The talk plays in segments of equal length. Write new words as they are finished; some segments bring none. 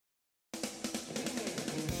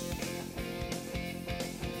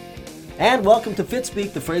And welcome to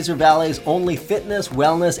Fitspeek, the Fraser Valley's only fitness,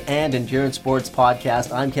 wellness, and endurance sports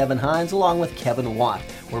podcast. I'm Kevin Hines, along with Kevin Watt.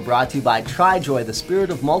 We're brought to you by TriJoy, the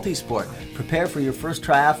spirit of multisport. Prepare for your first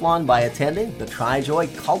triathlon by attending the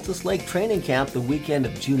TriJoy Cultus Lake Training Camp the weekend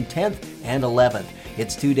of June 10th and 11th.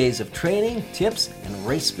 It's 2 days of training, tips, and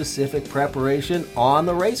race-specific preparation on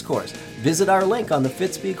the race course. Visit our link on the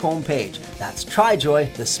Fitspeek homepage. That's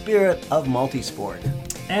TriJoy, the spirit of multisport.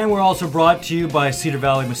 And we're also brought to you by Cedar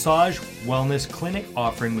Valley Massage Wellness Clinic,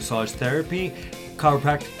 offering massage therapy,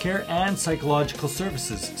 chiropractic care, and psychological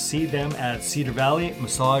services. See them at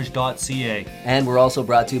cedarvalleymassage.ca. And we're also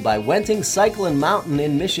brought to you by Wentings Cycle and Mountain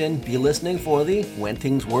in Mission. Be listening for the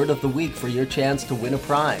Wentings Word of the Week for your chance to win a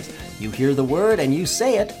prize. You hear the word and you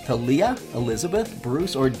say it to Leah, Elizabeth,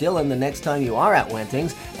 Bruce, or Dylan the next time you are at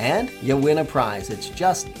Wentings, and you win a prize. It's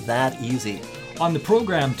just that easy. On the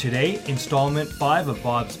program today, installment 5 of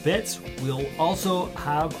Bob's Bits, we'll also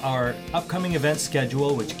have our upcoming event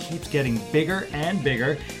schedule, which keeps getting bigger and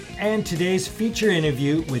bigger, and today's feature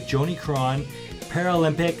interview with Joanie Caron,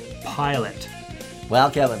 Paralympic pilot. Well,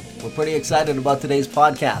 Kevin, we're pretty excited about today's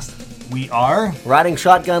podcast. We are riding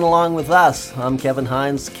shotgun along with us. I'm Kevin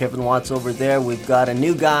Hines, Kevin Watts over there. We've got a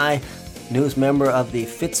new guy, newest member of the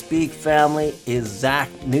Fitspeek family is Zach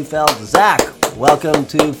Neufeld. Zach, welcome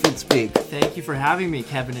to Fitspeek. Thank you for having me,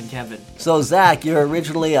 Kevin and Kevin. So, Zach, you're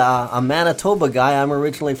originally a Manitoba guy. I'm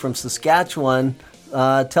originally from Saskatchewan.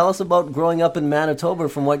 Tell us about growing up in Manitoba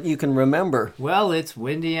from what you can remember. Well, it's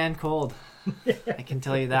windy and cold. I can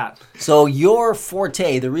tell you that. So your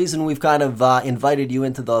forte, the reason we've kind of invited you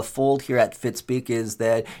into the fold here at Fitspeek is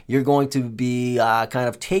that you're going to be kind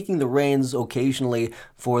of taking the reins occasionally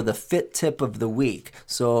for the Fit Tip of the Week.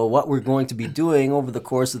 So what we're going to be doing over the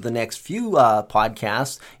course of the next few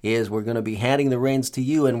podcasts is we're going to be handing the reins to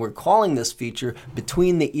you, and we're calling this feature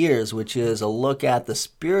Between the Ears, which is a look at the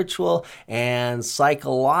spiritual and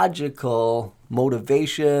psychological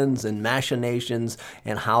motivations and machinations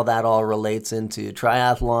and how that all relates into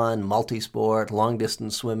triathlon, multisport,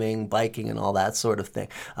 long-distance swimming, biking, and all that sort of thing.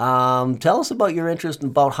 Tell us about your interest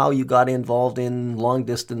and about how you got involved in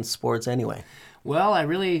long-distance sports anyway. Well,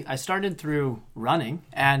 I started through running,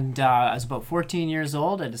 and I was about 14 years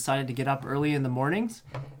old. I decided to get up early in the mornings,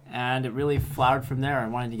 and it really flowered from there. I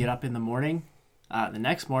wanted to get up in the morning. The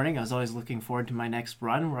next morning, I was always looking forward to my next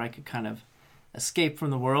run where I could kind of escape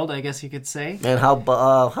from the world, I guess you could say. And how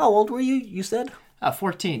old were you, you said?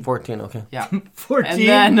 14. 14, okay. Yeah. 14?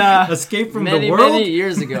 And then, escape from the world? Many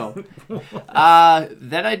years ago.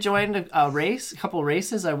 Then I joined a couple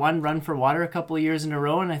races. I won Run for Water a couple of years in a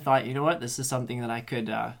row, and I thought, you know what, this is something that I could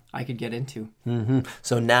get into. Mm-hmm.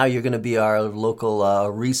 So now you're going to be our local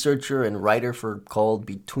researcher and writer called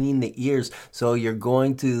Between the Ears. So you're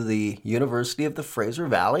going to the University of the Fraser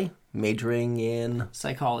Valley, majoring in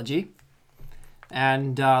psychology.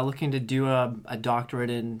 And looking to do a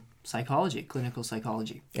doctorate in psychology, clinical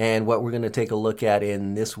psychology. And what we're going to take a look at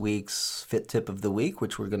in this week's Fit Tip of the Week,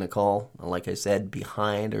 which we're going to call, like I said,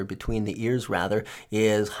 Behind or Between the Ears rather,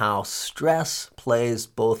 is how stress plays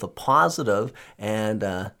both a positive and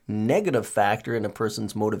a negative factor in a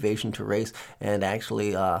person's motivation to race and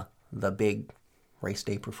actually the big race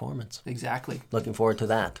day performance. Exactly. Looking forward to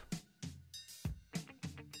that.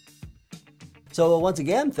 So once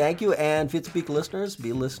again, thank you, and Fitspeek listeners,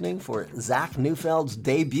 be listening for Zach Neufeld's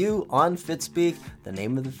debut on Fitspeek. The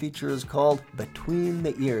name of the feature is called Between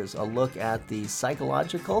the Ears, a look at the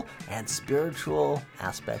psychological and spiritual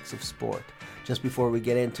aspects of sport. Just before we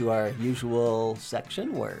get into our usual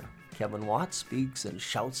section where Kevin Watts speaks and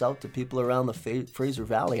shouts out to people around the Fraser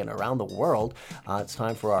Valley and around the world, it's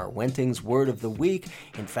time for our Wentings Word of the Week.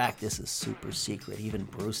 In fact, this is super secret. Even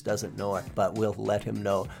Bruce doesn't know it, but we'll let him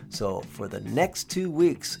know. So for the next 2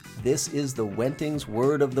 weeks, this is the Wentings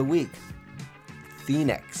Word of the Week.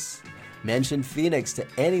 Phoenix. Mention Phoenix to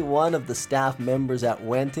any one of the staff members at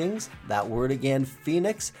Wentings. That word again,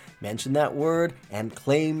 Phoenix. Mention that word and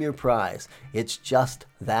claim your prize. It's just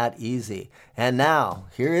that easy. And now,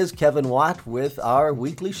 here is Kevin Watt with our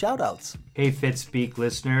weekly shoutouts. Hey Fitspeek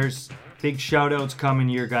listeners, big shoutouts coming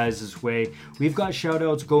your guys' way. We've got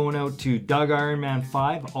shoutouts going out to Doug Ironman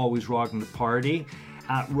 5, always rocking the party,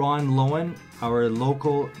 at Ron Lowen, our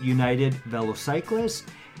local United Velocyclist.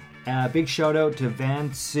 Big shout out to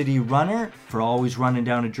Van City Runner for always running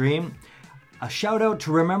down a dream. A shout out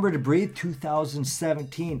to Remember to Breathe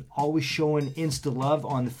 2017, always showing Insta love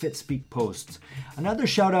on the Fitspeek posts. Another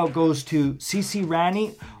shout out goes to CC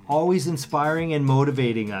Rani, always inspiring and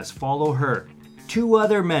motivating us. Follow her. 2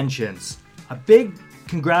 other mentions. A big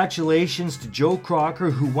Congratulations to Joe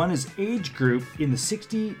Crocker, who won his age group in the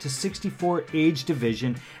 60 to 64 age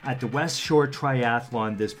division at the West Shore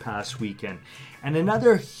Triathlon this past weekend. And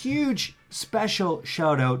another huge special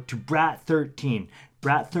shout out to Brat13.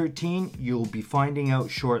 Brat13, you'll be finding out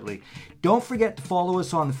shortly. Don't forget to follow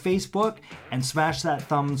us on Facebook and smash that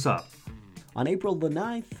thumbs up. On April the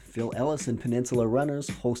 9th, Phil Ellis and Peninsula Runners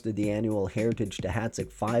hosted the annual Heritage to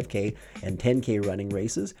Hatzic 5K and 10K running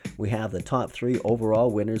races. We have the top 3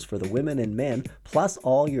 overall winners for the women and men, plus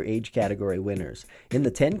all your age category winners. In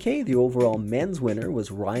the 10K, the overall men's winner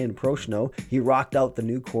was Ryan Prochnow. He rocked out the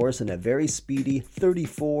new course in a very speedy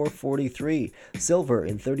 34:43. Silver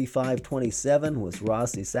in 35:27 was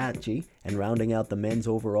Ross Isachi. And rounding out the men's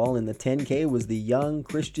overall in the 10K was the young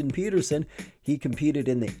Christian Peterson. He competed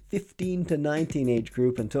in the 15 to 19 age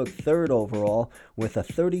group and took 3rd overall with a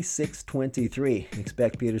 36:23.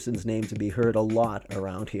 Expect Peterson's name to be heard a lot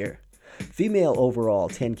around here. Female overall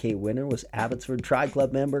 10K winner was Abbotsford Tri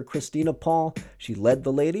Club member Christina Paul. She led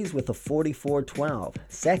the ladies with a 44:12.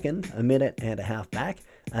 Second, a minute and a half back,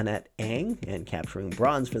 Annette Ang, and capturing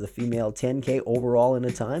bronze for the female 10K overall in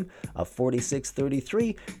a time of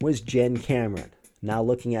 46:33 was Jen Cameron. Now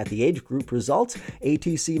looking at the age group results,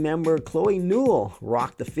 ATC member Chloe Newell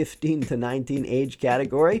rocked the 15 to 19 age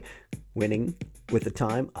category, winning with a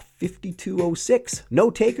time of 52:06.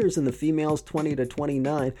 No takers in the females 20 to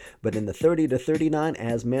 29, but in the 30 to 39,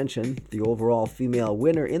 as mentioned, the overall female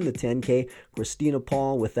winner in the 10K, Christina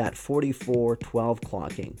Paul, with that 44:12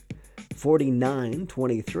 clocking.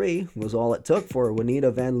 49:23 was all it took for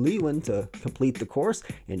Juanita Van Leeuwen to complete the course,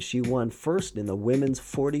 and she won first in the women's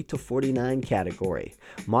 40 to 49 category.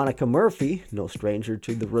 Monica Murphy, no stranger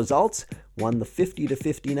to the results, won the 50 to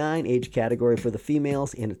 59 age category for the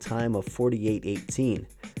females in a time of 48:18.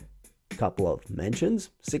 Couple of mentions,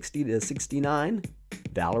 60 to 69.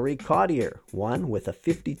 Valerie Cottier won with a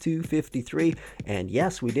 52:53, and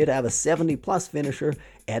yes, we did have a 70-plus finisher.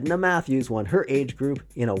 Edna Matthews won her age group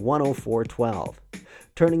in a 104:12.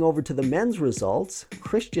 Turning over to the men's results,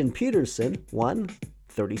 Christian Peterson won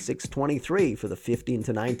 36:23 for the 15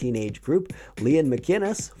 to 19 age group. Leon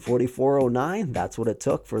McInnes, 44:09. That's what it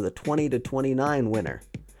took for the 20 to 29 winner.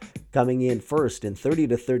 Coming in first in 30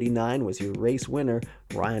 to 39 was your race winner,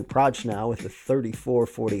 Ryan Prochnow, with a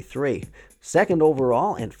 34:43. Second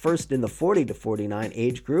overall and first in the 40 to 49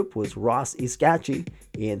 age group was Ross Iskachi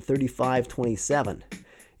in 35:27.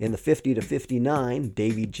 In the 50 to 59,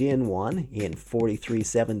 Davy Jin won in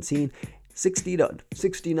 43:17. 60 to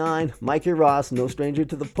 69, Mikey Ross, no stranger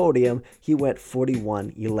to the podium, he went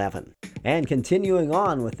 41:11. And continuing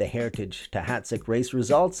on with the Heritage to Hatzic race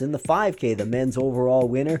results, in the 5K, the men's overall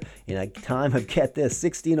winner in a time of, get this,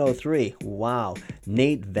 16:03. Wow,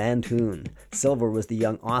 Nate Van Hoon. Silver was the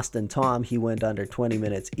young Austin Tom. He went under 20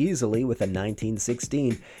 minutes easily with a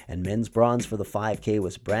 19:16. And men's bronze for the 5K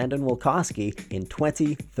was Brandon Wilkowski in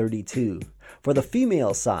 20:32. For the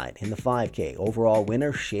female side, in the 5K, overall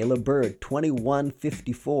winner Shayla Bird,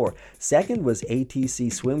 21:54. Second was ATC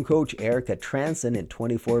swim coach Erica Transon in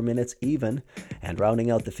 24 minutes even. And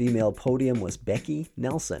rounding out the female podium was Becky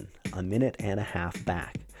Nelson, a minute and a half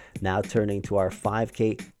back. Now turning to our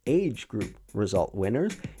 5K age group result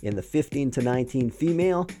winners. In the 15 to 19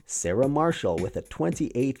 female, Sarah Marshall with a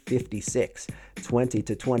 28:56. 20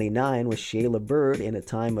 to 29 was Shayla Bird in a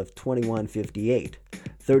time of 21:58.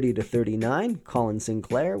 30 to 39, Colin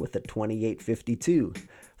Sinclair with a 28:52.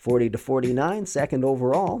 40 to 49, second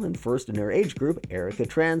overall and first in her age group, Erica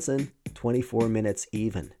Transon, 24 minutes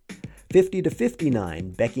even. 50 to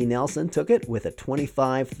 59, Becky Nelson took it with a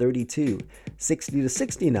 25:32. 60 to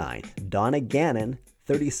 69, Donna Gannon,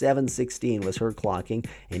 37:16 was her clocking.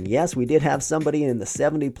 And yes, we did have somebody in the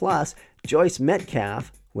 70 plus, Joyce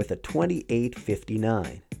Metcalf, with a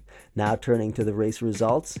 28:59. Now turning to the race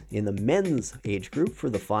results in the men's age group for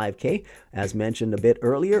the 5K, as mentioned a bit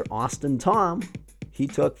earlier, Austin Tom, he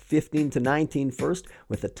took 15 to 19 first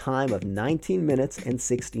with a time of 19 minutes and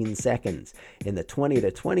 16 seconds. In the 20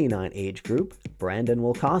 to 29 age group, Brandon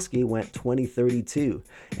Wilkowski went 20:32.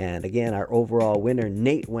 And again, our overall winner,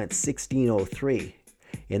 Nate, went 16:03.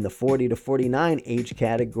 In the 40 to 49 age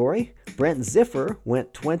category, Brent Ziffer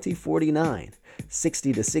went 20:49.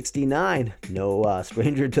 60 to 69, no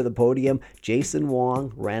stranger to the podium, Jason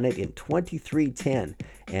Wong ran it in 23:10.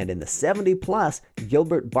 And in the 70 plus,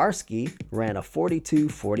 Gilbert Barsky ran a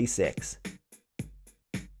 42:46.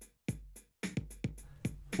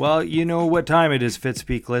 Well, you know what time it is,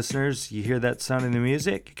 Fitspeek listeners. You hear that sound in the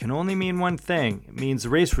music? It can only mean one thing. It means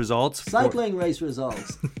race results. Cycling race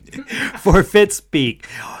results. For Fitspeek.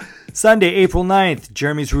 Sunday, April 9th,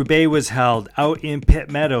 Jeremy's Roubaix was held out in Pitt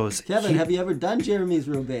Meadows. Kevin, have you ever done Jeremy's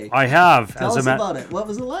Roubaix? I have. Tell us about it. What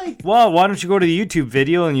was it like? Well, why don't you go to the YouTube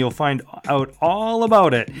video and you'll find out all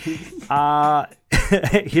about it.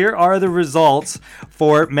 Here are the results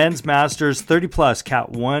for Men's Masters 30 Plus, Cat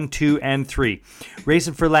 1, 2, and 3.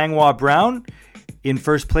 Racing for Langlois Brown. In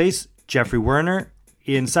first place, Jeffrey Werner.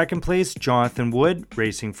 In second place, Jonathan Wood,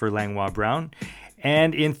 racing for Langlois Brown.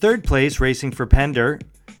 And in third place, racing for Pender,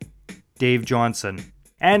 Dave Johnson.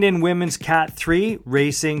 And in Women's Cat 3,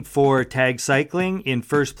 racing for Tag Cycling. In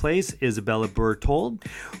first place, Isabella Berthold.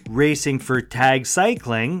 Racing for Tag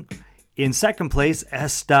Cycling. In second place,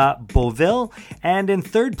 Esta Beauville. And in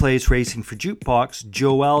third place, racing for Jukebox,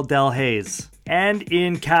 Joelle Delhaze. And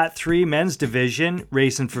in Cat 3 men's division,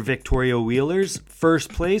 racing for Victoria Wheelers,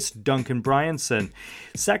 first place, Duncan Bryanson.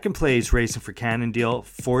 Second place, racing for Cannondale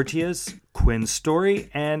Fortius, Quinn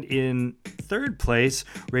Story. And in third place,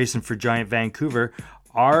 racing for Giant Vancouver,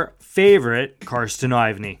 our favorite, Karsten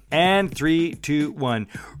Ivney. And 3, 2, 1.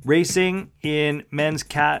 Racing in men's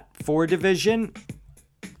Cat 4 division,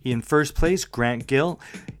 in first place, Grant Gill.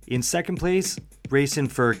 In second place, racing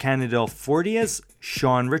for Cannondale Fortius,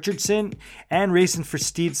 Sean Richardson. And racing for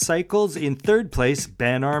Steed Cycles, in third place,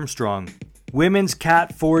 Ben Armstrong. Women's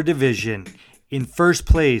Cat 4 division. In first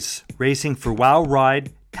place, racing for Wow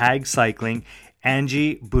Ride, Tag Cycling,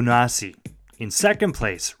 Angie Bunasi. In second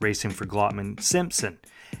place, racing for Glotman Simpson,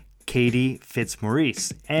 Katie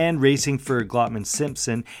Fitzmaurice. And racing for Glotman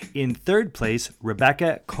Simpson, in third place,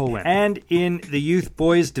 Rebecca Cohen. And in the Youth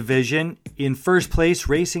Boys division, in first place,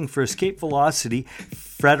 racing for Escape Velocity,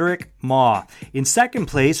 Frederick Ma. In second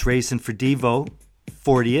place, racing for Devo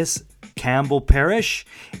Fortius, Campbell Parrish.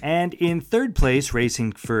 And in third place,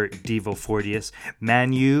 racing for Devo Fortius,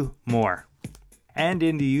 Manu Moore. And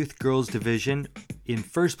in the Youth Girls division, in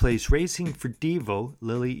first place, racing for Devo,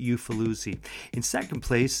 Lily Ufaluzzi. In second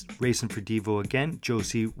place, racing for Devo again,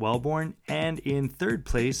 Josie Wellborn. And in third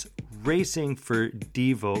place, racing for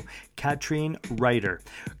Devo, Katrine Ryder.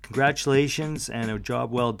 Congratulations and a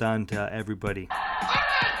job well done to everybody.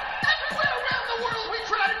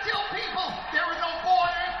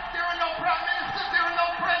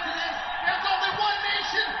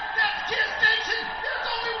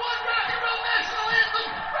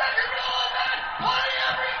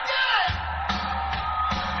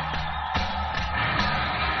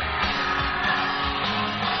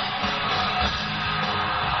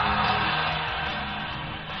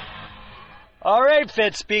 All right,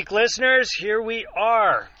 Fitspeek listeners, here we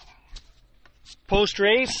are.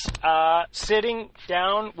 Post-race, sitting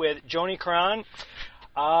down with Joanie Caron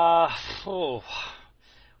for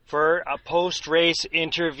a post-race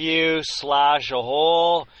interview / a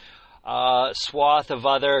whole swath of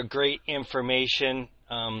other great information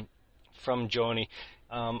from Joanie.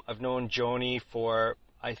 I've known Joanie for,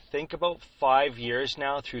 I think, about 5 years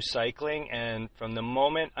now through cycling, and from the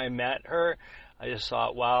moment I met her, I just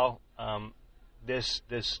thought, wow, this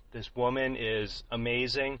woman is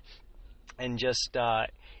amazing and just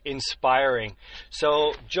inspiring.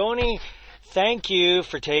 So, Joanie, thank you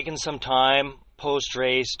for taking some time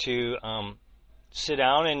post-race to sit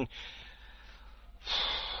down and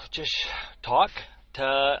just talk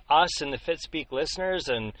to us and the Fitspeek listeners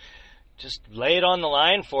and just lay it on the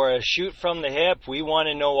line for us. Shoot from the hip. We want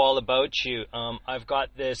to know all about you. I've got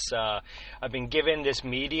this, I've been given this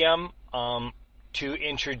medium to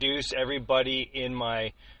introduce everybody in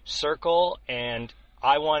my circle, and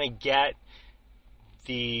I want to get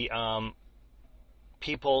the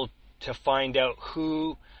people to find out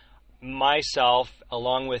who myself,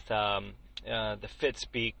 along with the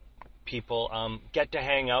Fitspeek people, get to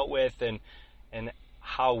hang out with, and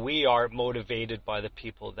how we are motivated by the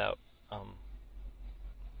people that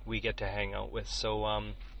we get to hang out with. So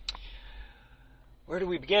where do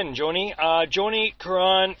we begin, Joanie? Joanie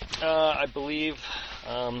Caron, I believe,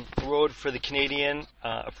 rode for Canadian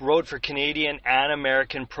and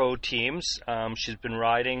American pro teams. She's been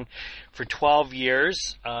riding for 12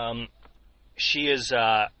 years. She is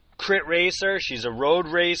a crit racer. She's a road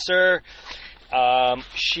racer.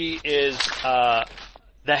 She is the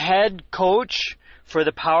head coach for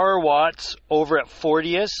the Power Watts over at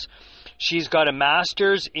Fortius. She's got a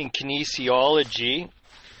master's in kinesiology.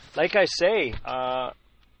 Like I say,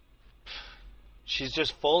 she's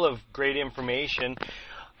just full of great information.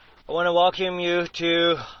 I want to welcome you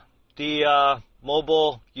to the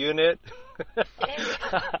mobile unit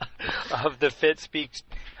of the Fitspeek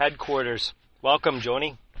headquarters. Welcome,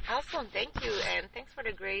 Joanie. Awesome, thank you, and thanks for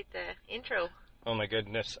the great intro. Oh my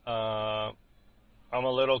goodness. I'm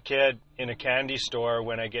a little kid in a candy store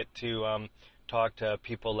when I get to talk to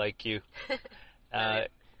people like you.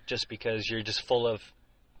 just because you're just full of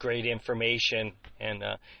great information, and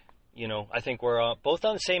I think we're both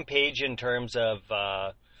on the same page in terms of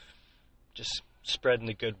just spreading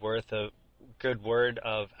the good word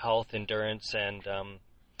of health, endurance, and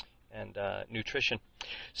nutrition.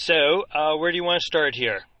 So, where do you want to start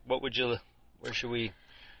here? Where should we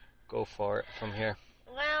go from here?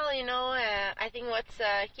 Well, I think what's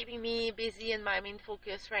keeping me busy and my main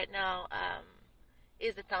focus right now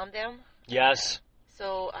is the tandem. Yes.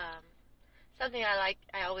 So, something I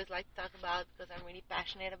always like to talk about because I'm really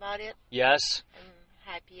passionate about it. Yes.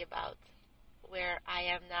 I'm happy about where I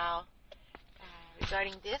am now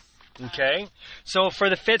regarding this. Okay. So for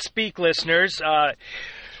the Fitspeek listeners,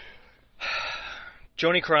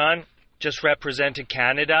 Joanie Caron just represented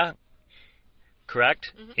Canada,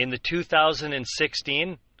 correct? Mm-hmm. In the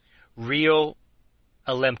 2016 Rio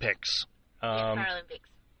Olympics. Paralympics.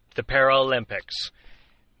 The Paralympics.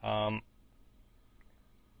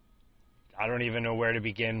 I don't even know where to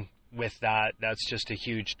begin with that. That's just a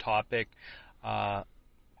huge topic.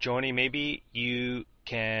 Joanie, maybe you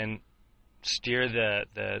can steer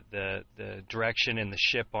the direction and the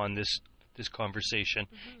ship on this conversation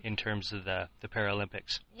in terms of the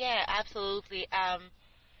Paralympics. Yeah, absolutely.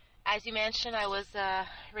 As you mentioned, I was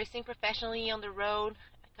racing professionally on the road.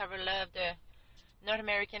 I covered a lot of the North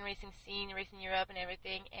American racing scene, racing Europe and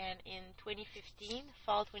everything. And in 2015,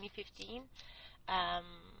 fall 2015,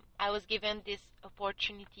 I was given this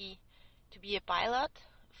opportunity to be a pilot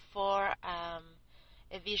for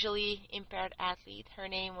a visually impaired athlete. Her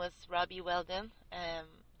name was Robbie Weldon,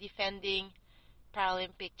 defending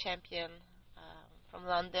Paralympic champion from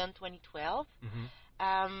London 2012.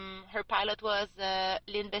 Mm-hmm. Her pilot was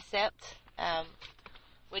Lynn Bessette,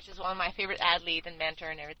 which is one of my favorite athletes and mentor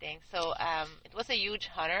and everything. So it was a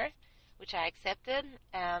huge honor, which I accepted.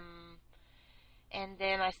 And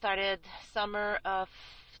then I started summer of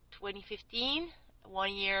 2015,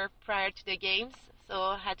 1 year prior to the games. So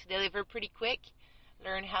I had to deliver pretty quick,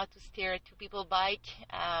 learn how to steer a two-people bike,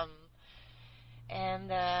 and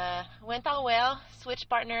went all well. Switched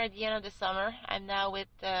partner at the end of the summer. I'm now with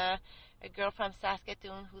a girl from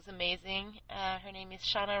Saskatoon who's amazing. Her name is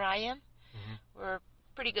Shauna Ryan. Mm-hmm. We're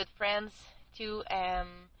pretty good friends too,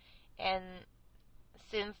 and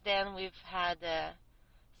since then we've had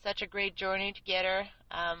such a great journey together.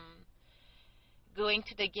 Going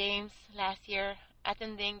to the games last year,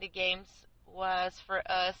 attending the games was for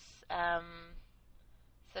us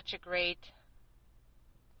such a great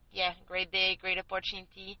day, great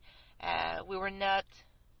opportunity. We were not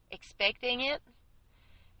expecting it.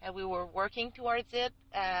 We were working towards it.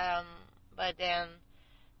 But then,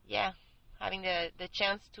 having the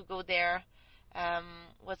chance to go there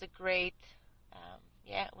was a great,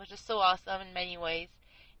 it was just so awesome in many ways.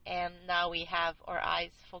 And now we have our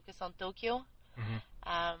eyes focused on Tokyo.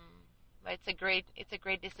 Mm-hmm. But it's a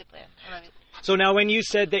great discipline. I love it. So now when you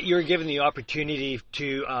said that you were given the opportunity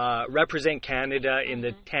to represent Canada in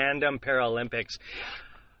the Tandem Paralympics,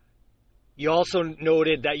 you also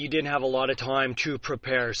noted that you didn't have a lot of time to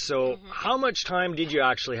prepare. So how much time did you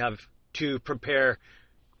actually have to prepare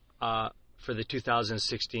for the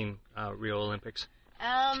 2016 Rio Olympics?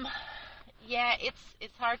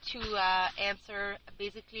 It's hard to answer.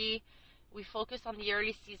 Basically, we focused on the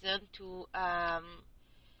early season to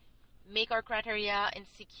make our criteria and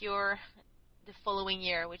secure the following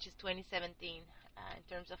year, which is 2017, in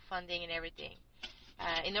terms of funding and everything.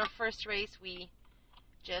 In our first race, we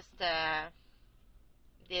just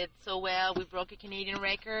did so well. We broke a Canadian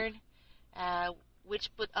record, which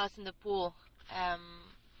put us in the pool.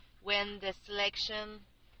 When the selection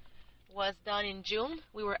was done in June,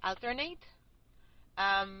 we were alternate.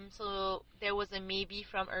 So there was a maybe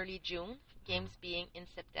from early June, games being in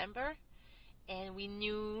September. And we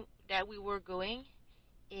knew that we were going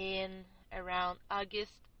in around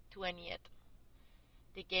August 20th.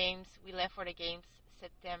 We left for the games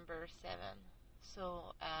September 7th.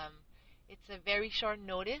 So it's a very short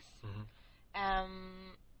notice. Mm-hmm.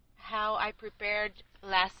 How I prepared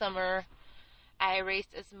last summer, I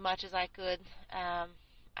raced as much as I could.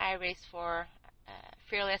 I raced for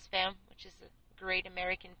Fearless Femme, which is a great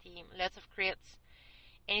American team. Lots of crits.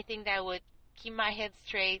 Anything that would keep my head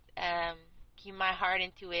straight, keep my heart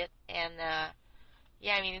into it. And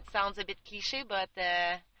it sounds a bit cliche, but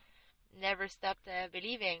never stopped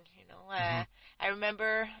believing. Mm-hmm. I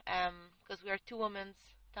remember because we are two women's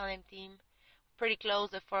tandem team, pretty close,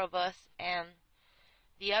 the four of us, and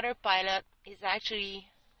the other pilot is actually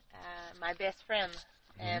my best friend.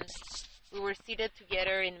 Mm-hmm. And we were seated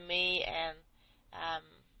together in May, and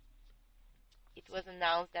it was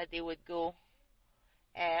announced that they would go.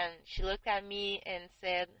 And she looked at me and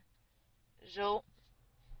said, "Jo,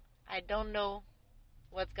 I don't know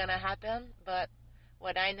what's gonna happen, but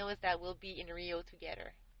what I know is that we'll be in Rio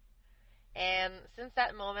together. And since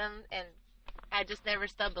that moment, and I just never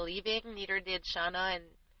stopped believing. Neither did Shauna, and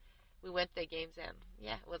we went to the games, and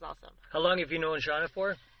yeah, it was awesome. How long have you known Shauna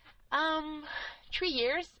for? 3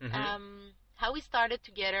 years. How we started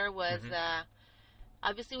together was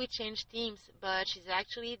obviously we changed teams, but she's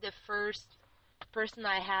actually the first person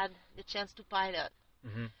I had the chance to pilot.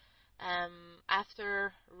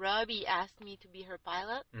 After Robbie asked me to be her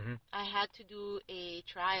pilot, I had to do a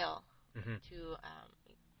trial to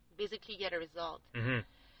basically get a result.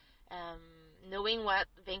 Knowing what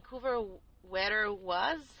Vancouver weather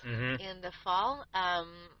was in the fall,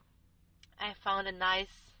 I found a nice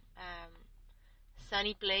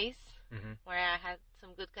sunny place where I had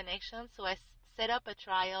some good connections. So I set up a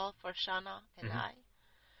trial for Shauna and I.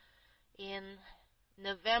 In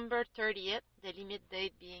November 30th, the limit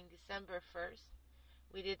date being December 1st,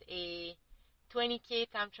 we did a 20K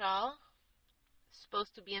time trial,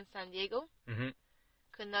 supposed to be in San Diego.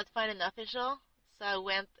 Could not find an official, so I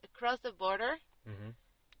went across the border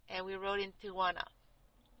and we rode in Tijuana.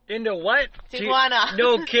 Into what? Tijuana.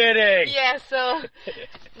 No kidding. Yeah, so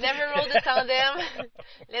never rode the tandem.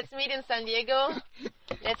 Let's meet in San Diego.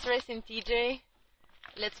 Let's race in TJ.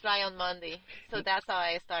 Let's fly on Monday. So that's how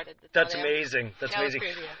I started the tandem. That's amazing. That's amazing.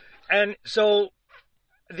 Was crazy. And so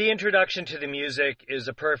the introduction to the music is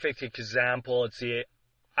a perfect example.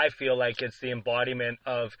 I feel like it's the embodiment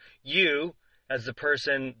of you as the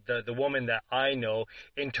person, the woman that I know,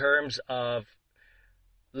 in terms of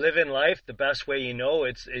living life the best way you know.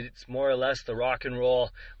 It's more or less the rock and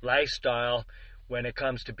roll lifestyle when it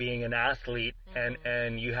comes to being an athlete,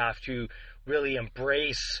 and you have to really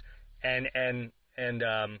embrace and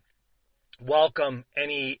welcome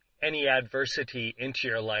any adversity into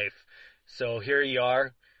your life. So here you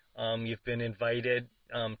are. You've been invited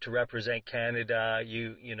to represent Canada.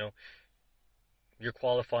 You're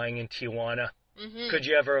qualifying in Tijuana. Could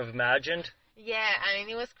you ever have imagined? Yeah, I mean,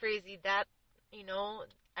 it was crazy. That,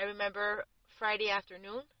 I remember Friday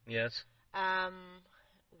afternoon. Yes.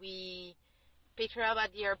 We picked her up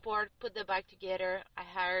at the airport, put the bike together. I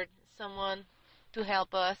hired someone to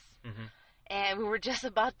help us. And we were just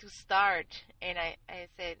about to start. And I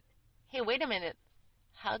said, hey, wait a minute.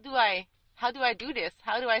 How do I do this?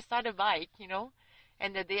 How do I start a bike,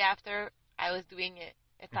 And the day after, I was doing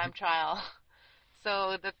a time trial.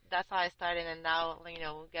 So that's how I started, and now,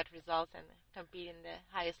 get results and compete in the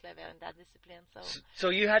highest level in that discipline. So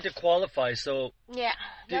you had to qualify. So yeah,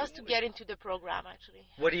 that was to get into the program actually.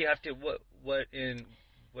 What do you have to? What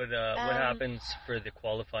happens for the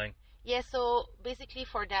qualifying? Yeah, so basically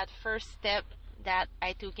for that first step that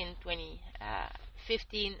I took in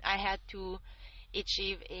 2015, I had to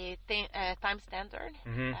achieve a time standard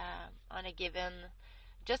on a given,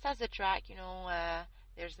 just as a track,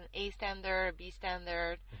 there's an A standard, a B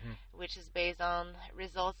standard, which is based on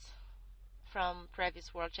results from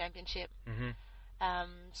previous World Championship.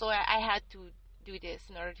 So I had to do this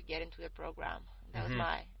in order to get into the program. That was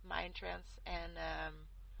my entrance. And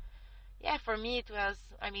yeah, for me it was,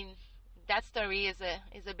 that story is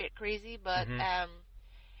a bit crazy, but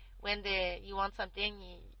when you want something,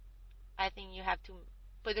 I think you have to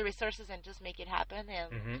put the resources and just make it happen,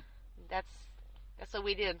 and that's what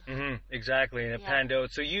we did. Exactly, and it panned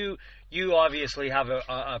out. So you obviously have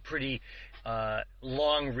a pretty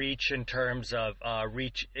long reach in terms of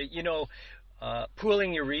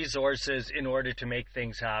pooling your resources in order to make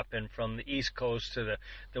things happen from the East Coast to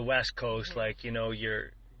the West Coast.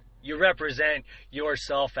 You represent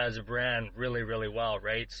yourself as a brand really, really well,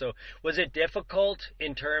 right? So was it difficult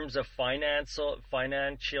in terms of financial,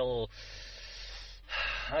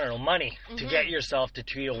 money to get yourself to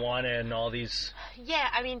Tijuana and all these? Yeah,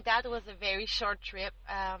 that was a very short trip.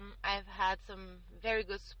 I've had some very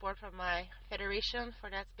good support from my federation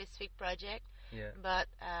for that specific project. Yeah. But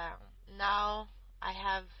now I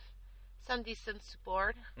have some decent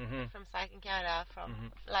support from Cycling Canada,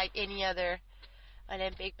 from like any other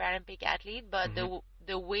Olympic, Paralympic athlete. But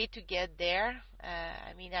the way to get there,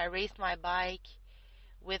 I raced my bike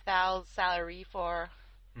without salary for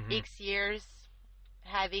X years,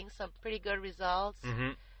 having some pretty good results.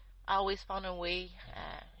 I always found a way,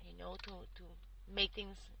 to make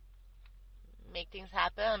things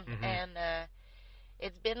happen, and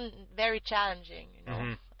it's been very challenging,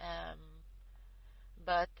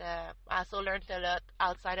 but I also learned a lot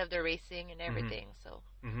outside of the racing and everything. So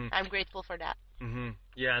I'm grateful for that.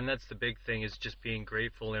 Yeah, and that's the big thing, is just being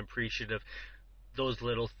grateful and appreciative. Those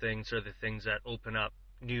little things are the things that open up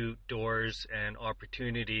new doors and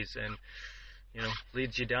opportunities, and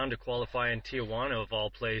leads you down to qualify in Tijuana of all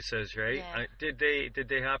places, right? Yeah. Did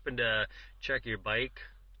they happen to check your bike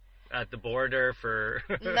at the border for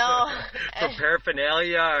No. for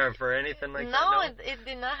paraphernalia or for anything like that? No, it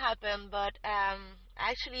did not happen. But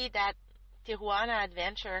actually, that Tijuana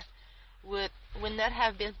adventure would not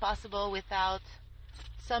have been possible without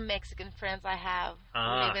some Mexican friends I have who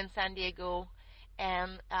live in San Diego,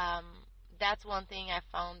 and that's one thing I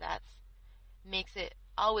found that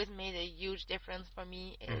always made a huge difference for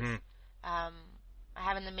me is I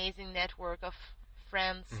have an amazing network of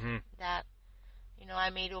friends that I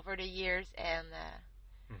made over the years, and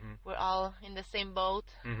we're all in the same boat,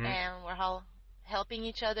 and we're all helping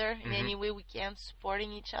each other in any way we can,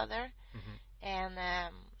 supporting each other, and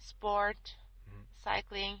sport,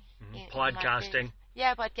 cycling, podcasting.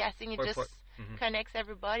 Yeah, podcasting. It just connects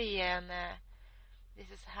everybody, and this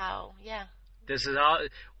is how. This is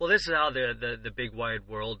how the big wide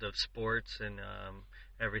world of sports and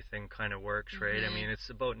everything kind of works, right? I mean, it's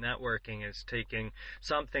about networking. It's taking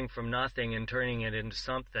something from nothing and turning it into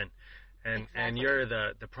something. And you're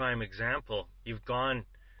the prime example. You've gone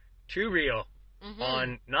to Rio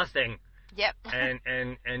on nothing. Yep.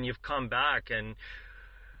 and you've come back. And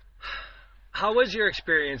how was your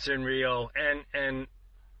experience in Rio? And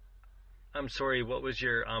I'm sorry, what was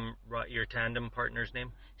your tandem partner's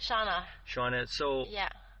name? Shauna. So yeah.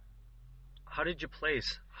 How did you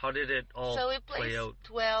place? How did it all play out? So we placed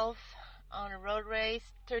 12 on a road race,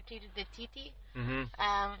 13 to the TT.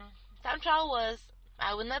 Time trial was,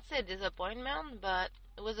 I would not say a disappointment, but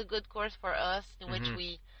it was a good course for us in which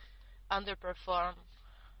we underperformed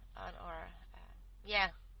on our,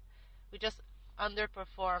 we just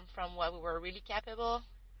underperformed from what we were really capable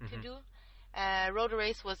to do. Road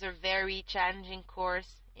race was a very challenging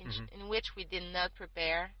course in which we did not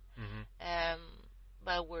prepare,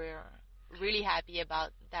 but we're really happy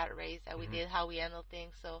about that race that we did, how we handled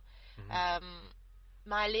things. So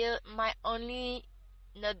my only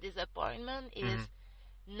not disappointment is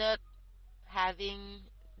not having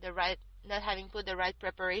put the right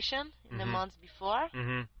preparation in the months before,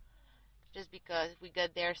 just because we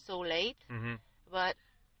got there so late. But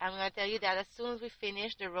I'm going to tell you that as soon as we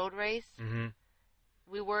finished the road race,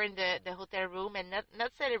 we were in the hotel room and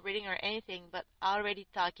not celebrating or anything, but already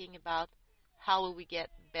talking about how will we get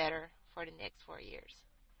better for the next 4 years.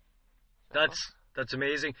 So that's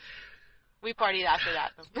amazing. We partied after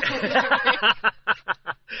that.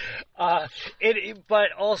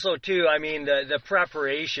 But also too, I mean, the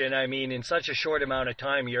preparation. I mean, in such a short amount of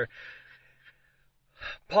time, you're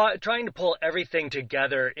trying to pull everything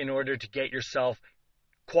together in order to get yourself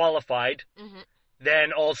qualified.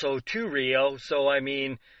 Then also to Rio. So I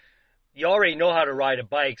mean, you already know how to ride a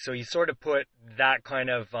bike, so you sort of put that kind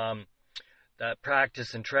of that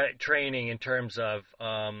practice and training in terms of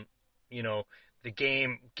the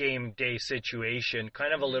game day situation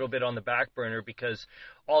kind of a little bit on the back burner, because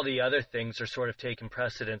all the other things are sort of taking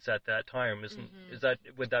precedence at that time.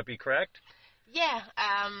 Would that be correct? Yeah.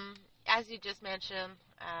 As you just mentioned,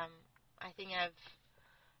 I think I've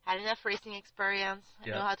had enough racing experience. I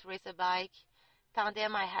know how to race a bike.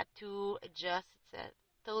 Tandem, I had to adjust. It's a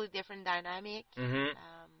totally different dynamic.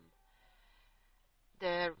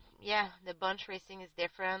 The bunch racing is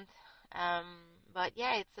different. But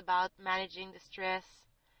yeah, it's about managing the stress,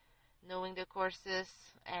 knowing the courses,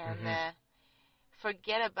 and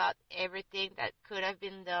forget about everything that could have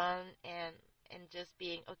been done, and just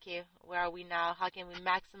being, okay, where are we now? How can we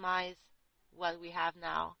maximize what we have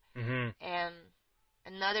now? And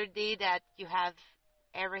another day that you have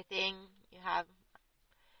everything, you have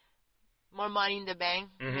more money in the bank,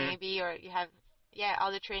 maybe, or you have,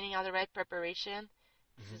 all the training, all the right preparation.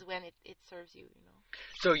 This is when it serves you,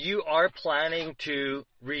 So you are planning to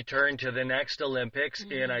return to the next Olympics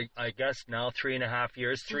in, I guess, now 3.5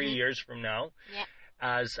 years, 3 years from now,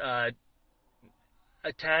 as a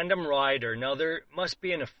tandem rider. Now, there must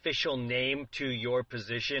be an official name to your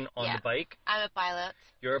position on the bike. I'm a pilot.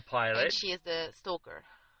 You're a pilot. And she is the stoker.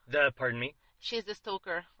 Pardon me? She is the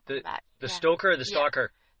stoker. The stoker or the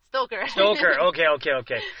stalker? Stoker. Stoker.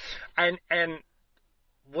 Okay. And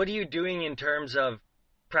what are you doing in terms of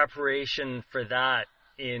preparation for that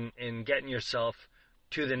in getting yourself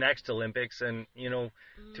to the next Olympics? And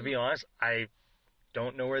to be honest, I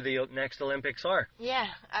don't know where the next Olympics are.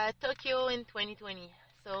 Tokyo in 2020.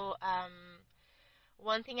 So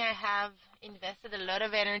one thing I have invested a lot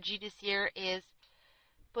of energy this year is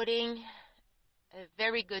putting a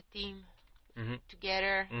very good team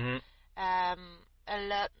together.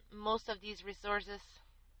 Most of these resources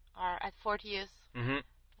are at Fortius,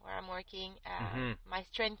 where I'm working. My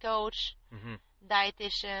strength coach,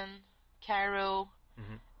 dietitian, Caron.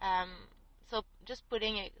 So just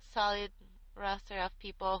putting a solid roster of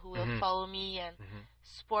people who will Mhm. follow me and Mhm.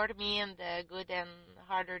 support me in the good and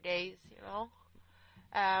harder days,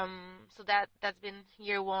 So that's been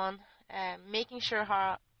year one, making sure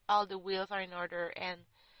all the wheels are in order and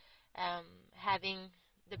having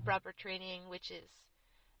the proper training, which is,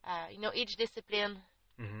 each discipline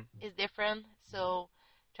Mhm. is different. So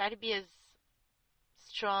try to be as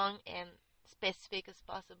strong and specific as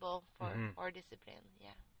possible for Mhm. our discipline.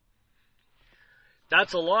 Yeah.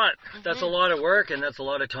 That's a lot. That's a Mhm. lot of work, and that's a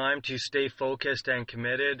lot of time to stay focused and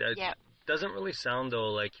committed. It Yeah. doesn't really sound,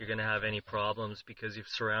 though, like you're going to have any problems because you've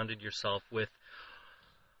surrounded yourself with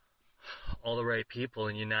all the right people,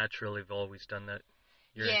 and you naturally have always done that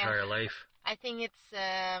your Yeah. entire life. I think it's,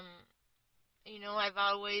 I've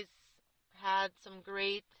always had some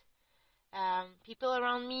great people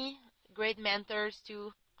around me, great mentors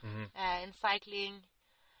too. Mhm. In cycling,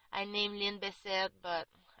 I named Lynn Bessette, but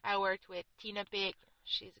I worked with Tina Pick.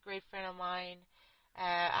 She's a great friend of mine.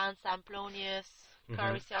 Anne Samplonius,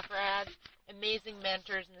 Corey Mhm. Selfrad, amazing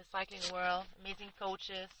mentors in the cycling world, amazing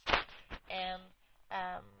coaches. And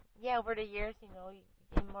over the years, you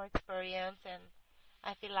gain more experience, and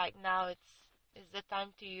I feel like now it's the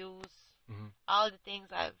time to use Mhm. all the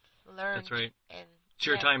things I've learned. That's right. And It's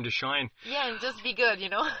your yeah, time to shine. yeah, and just be good.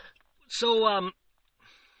 So,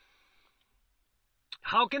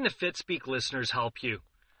 how can the Fitspeek listeners help you?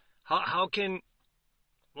 How can,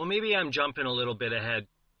 well, maybe I'm jumping a little bit ahead,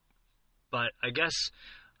 but I guess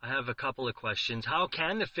I have a couple of questions. How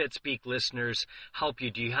can the Fitspeek listeners help you?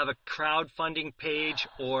 Do you have a crowdfunding page,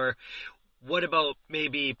 or what about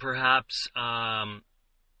maybe perhaps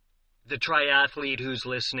the triathlete who's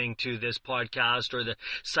listening to this podcast, or the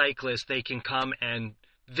cyclist? They can come and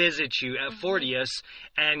visit you at Fortius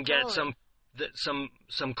and get Totally.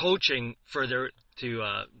 some coaching for their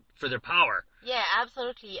power. Yeah,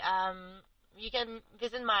 absolutely. You can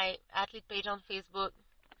visit my athlete page on Facebook,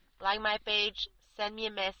 like my page, send me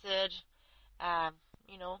a message. Um,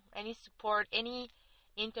 any support, any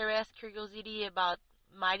interest, curiosity about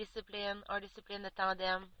my discipline or discipline, the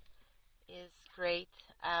tandem, is great.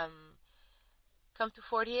 Come to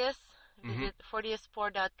Fortius, Mhm. visit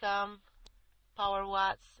fortiusport.com, Power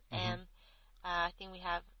Watts, Mhm. and I think we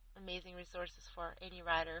have amazing resources for any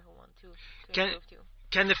rider who want to Can improve too.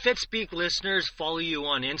 can the Fitspeek listeners follow you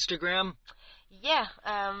on Instagram? Yeah,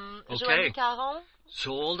 Okay. Joanie Caron.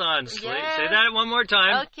 So hold on. Yeah. Say that one more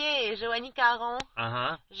time. Okay, Joanie Caron,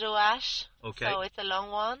 Uh-huh. Joash. Okay. So it's a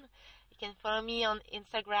long one. You can follow me on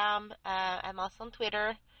Instagram. I'm also on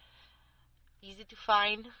Twitter. Easy to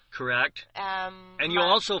find. Correct. And you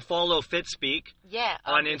also follow Fitspeek yeah,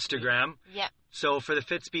 on obviously. Instagram. Yeah. So for the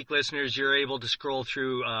Fitspeek listeners, you're able to scroll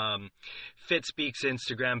through Fitspeek's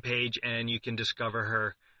Instagram page, and you can discover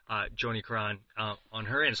her, Joanie Caron, on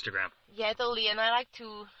her Instagram. Yeah, totally. And I like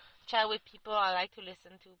to chat with people. I like to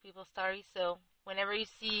listen to people's stories. So whenever you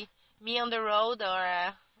see me on the road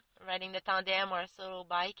or riding the tandem or a solo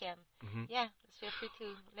bike, and Mhm. yeah, just feel free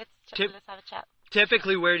to let's have a chat.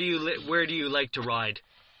 Typically, where do you like to ride?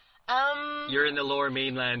 You're in the Lower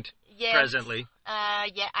Mainland Yes. presently.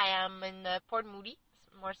 Yeah, I am in Port Moody,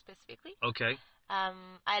 more specifically. Okay.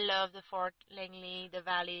 I love the Fort Langley, the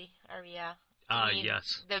Valley area. To me,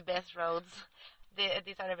 Yes. the best roads.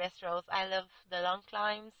 These are the best roads. I love the long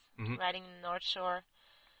climbs, Mhm. riding the North Shore.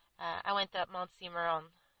 I went up Mount Seymour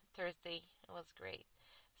on Thursday. It was great.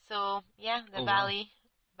 So yeah, the Oh, wow.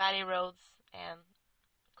 valley roads and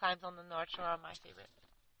climbs on the North Shore are my favorite.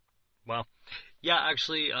 Wow. Yeah,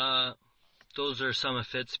 actually, those are some of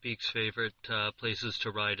Fitspeek's favorite places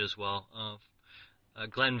to ride as well.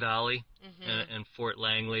 Glen Valley and Fort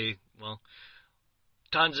Langley. Well,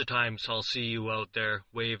 tons of times I'll see you out there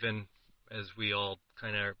waving as we all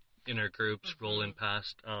kind of in our groups rolling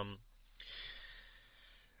past.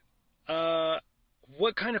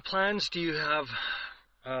 What kind of plans do you have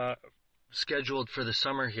scheduled for the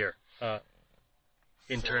summer here?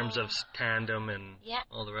 In terms of tandem and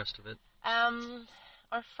all the rest of it?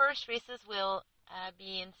 Our first races will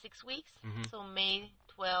be in 6 weeks, so May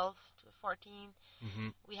 12th to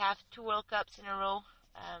 14th. We have 2 World Cups in a row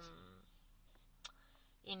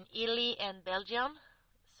in Italy and Belgium,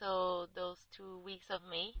 so those 2 weeks of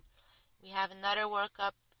May. We have another World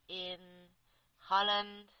Cup in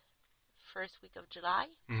Holland, first week of July.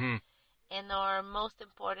 And our most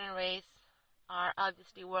important race are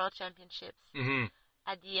obviously World Championships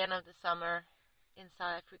at the end of the summer in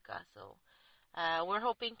South Africa. So we're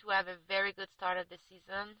hoping to have a very good start of the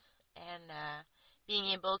season and being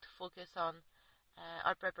able to focus on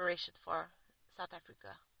our preparation for South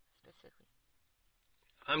Africa specifically.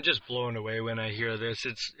 I'm just blown away when I hear this.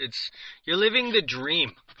 It's you're living the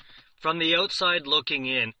dream From the outside looking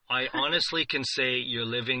in, I honestly can say you're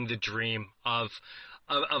living the dream of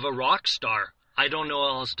a rock star. I don't know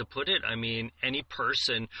how else to put it. I mean, any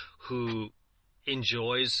person who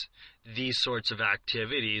enjoys these sorts of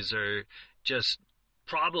activities are just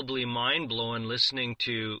probably mind-blowing listening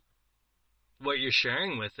to what you're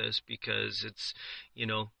sharing with us, because it's,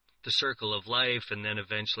 the circle of life, and then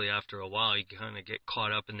eventually after a while you kind of get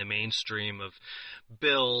caught up in the mainstream of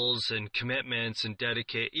bills and commitments and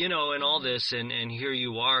dedicate, and all this, and here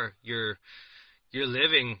you are, you're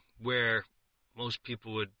living where most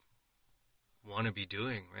people would want to be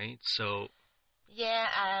doing, right? So Yeah,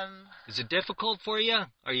 is it difficult for you?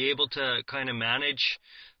 Are you able to kind of manage?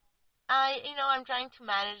 I'm trying to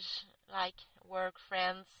manage like work,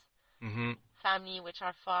 friends, Mm-hmm. family, which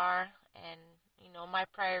are far, and my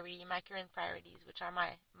current priorities, which are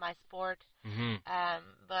my sport. Mm-hmm.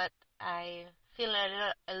 But I feel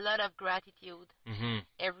a lot of gratitude Mm-hmm.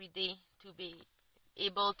 every day to be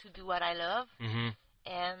able to do what I love. Mm-hmm.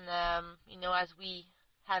 And as we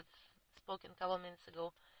have spoken a couple minutes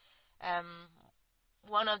ago,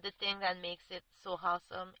 one of the things that makes it so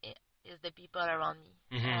awesome is the people around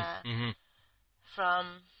me. Mm-hmm. Mm-hmm.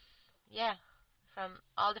 From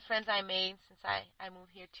all the friends I made since I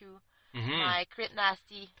moved here too. Mm-hmm. My Crit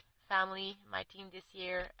Nasty family, my team this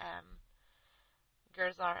year,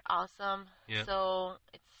 girls are awesome. Yeah. So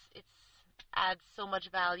it's adds so much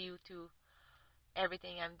value to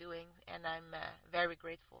everything I'm doing, and I'm very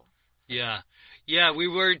grateful. Yeah. We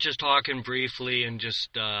were just talking briefly, and just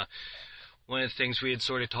one of the things we had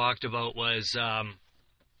sort of talked about was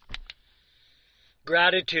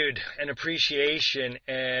gratitude and appreciation,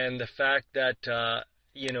 and the fact that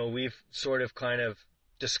we've sort of kind of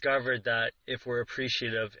discovered that if we're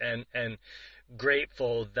appreciative and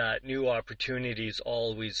grateful, that new opportunities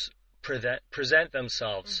always present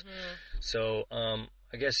themselves. Mm-hmm. So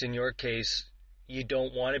I guess in your case, you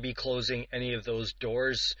don't want to be closing any of those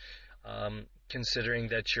doors, considering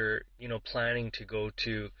that you're planning to go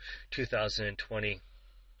to 2020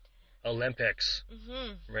 Olympics,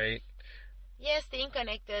 Mm-hmm. right? Yes, staying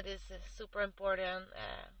connected is super important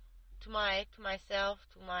to myself,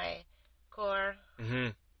 to my core Mm-hmm.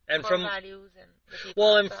 And core values, and the people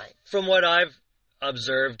well, and outside. from what I've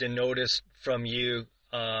observed and noticed from you,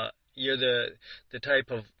 you're the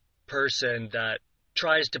type of person that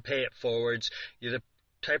tries to pay it forwards. You're the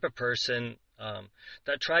type of person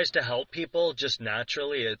that tries to help people just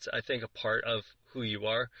naturally. It's, I think, a part of who you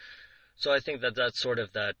are. So I think that that's sort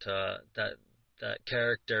of that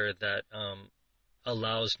character that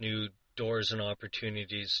allows new doors and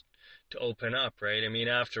opportunities to open up, right? I mean,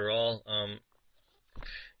 after all,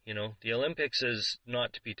 the Olympics is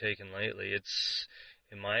not to be taken lightly. It's,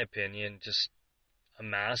 in my opinion, just a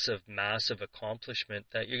massive, massive accomplishment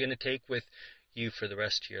that you're going to take with you for the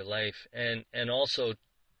rest of your life. And also,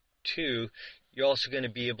 too, you're also going to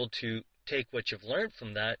be able to take what you've learned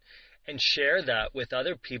from that and share that with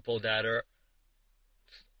other people that are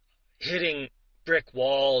hitting brick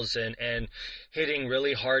walls and hitting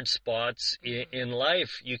really hard spots in life.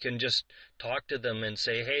 You can just talk to them and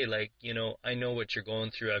say, hey, I know what you're going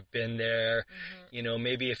through. I've been there. Mm-hmm.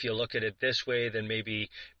 Maybe if you look at it this way, then maybe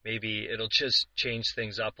it'll just change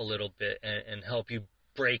things up a little bit and help you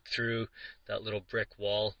break through that little brick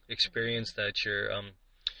wall experience that you're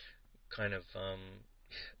kind of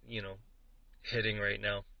hitting right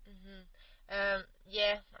now. Mm-hmm.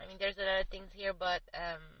 Yeah, I mean, there's a lot of things here, but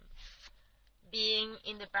being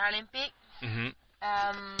in the Paralympic, Mm-hmm.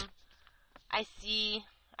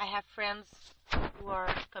 I have friends who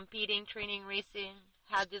are competing, training, racing,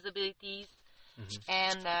 have disabilities, Mm-hmm.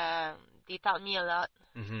 and they taught me a lot.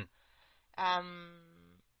 Mm-hmm.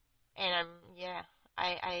 And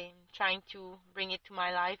I'm trying to bring it to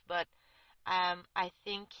my life, but I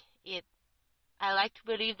think I like to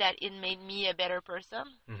believe that it made me a better person,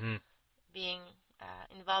 Mm-hmm. being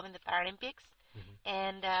involved in the Paralympics. Mm-hmm.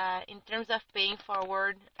 And in terms of paying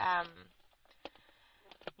forward, I'm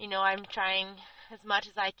trying as much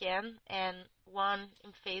as I can. And one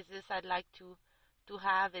emphasis I'd like to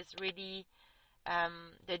have is really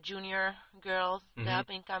the junior girls, Mm-hmm. the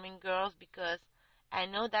up-and-coming girls, because I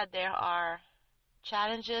know that there are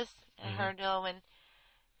challenges and Mm-hmm. hurdle when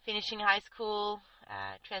finishing high school,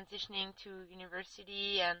 transitioning to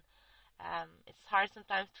university, and it's hard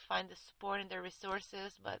sometimes to find the support and the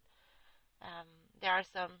resources, but there are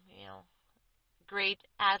some, great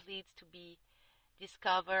athletes to be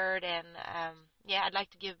discovered, and I'd like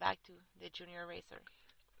to give back to the junior racer.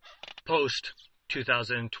 Post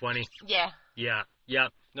 2020. Yeah. Yeah.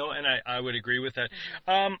 No, and I would agree with that.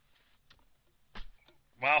 Mm-hmm.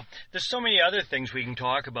 Wow, there's so many other things we can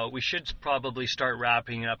talk about. We should probably start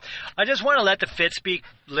wrapping up. I just want to let the Fitspeek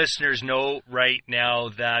listeners know right now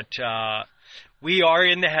that we are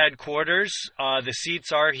in the headquarters. The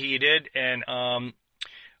seats are heated, and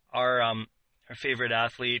our favorite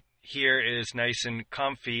athlete here is nice and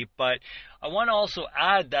comfy. But I want to also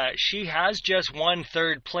add that she has just won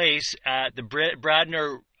third place at the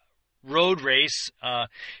Bradner Road Race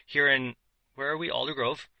here in, where are we?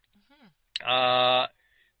 Aldergrove.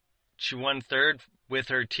 She won third with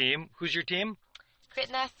her team. Who's your team?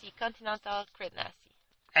 Critnassie, Continental Critnassie.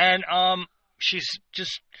 And she's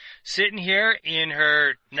just sitting here in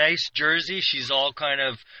her nice jersey. She's all kind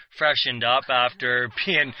of freshened up after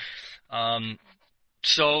being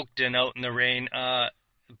soaked and out in the rain.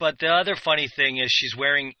 But the other funny thing is she's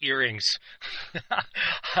wearing earrings. I'm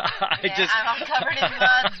all covered in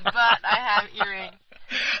mud, but I have earrings.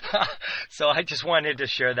 So I just wanted to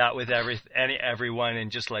share that with everyone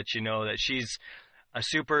and just let you know that she's a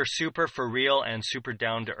super for real and super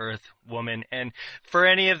down to earth woman. And for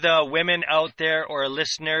any of the women out there or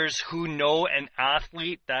listeners who know an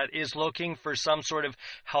athlete that is looking for some sort of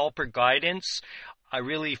help or guidance, I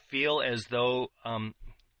really feel as though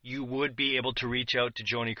you would be able to reach out to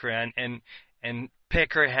Joanie Caron and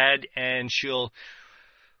pick her head, and she'll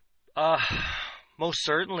most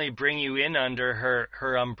certainly bring you in under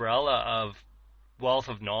her umbrella of wealth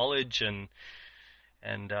of knowledge and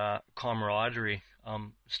camaraderie,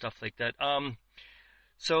 stuff like that.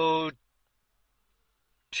 So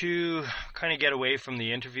to kind of get away from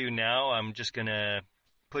the interview now, I'm just going to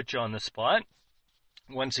put you on the spot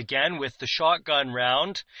once again with the shotgun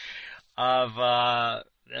round of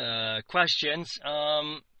questions,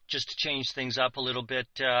 just to change things up a little bit.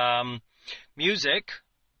 Music.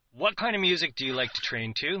 What kind of music do you like to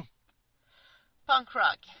train to? Punk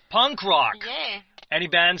rock. Punk rock? Yeah. Any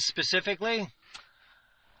bands specifically?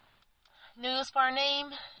 News for name?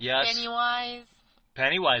 Yes.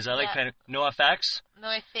 Pennywise. I like NoFX?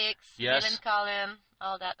 NoFX. Yes. Dylan Collin,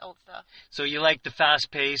 all that old stuff. So you like the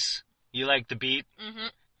fast pace? You like the beat? Mm-hmm.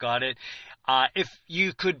 Got it. If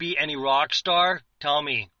you could be any rock star, tell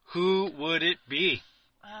me, who would it be?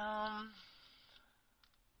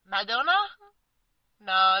 Madonna?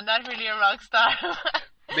 No, not really a rock star.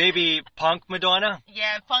 Maybe punk Madonna?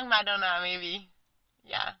 Yeah, punk Madonna, maybe.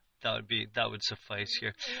 Yeah. That would suffice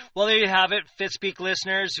here. Well, there you have it, Fitspeek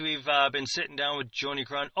listeners. We've been sitting down with Joanie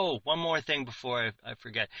Caron. Oh, one more thing before I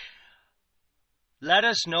forget. Let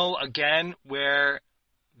us know again where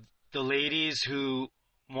the ladies who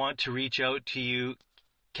want to reach out to you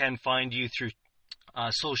can find you through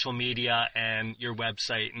social media and your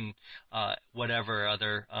website and whatever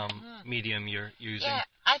other medium you're using. Yeah,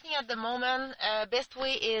 I think at the moment, best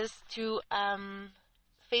way is to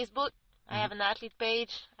Facebook. I have an athlete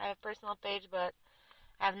page. I have a personal page, but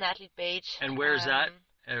I have an athlete page. And where is that?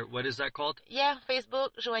 What is that called? Yeah,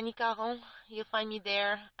 Facebook, Joanie Caron. You'll find me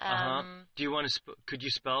there. Do you want to? Could you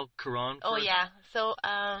spell Caron? Oh yeah. So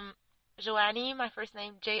Joanie, my first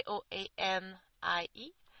name, Joanie.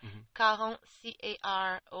 Caron,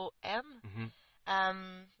 Caron.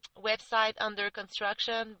 Website under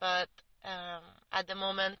construction, but at the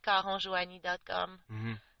moment, caronjoanie.com.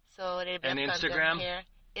 So a little bit and of Instagram here.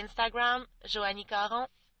 Instagram, Joanie Caron.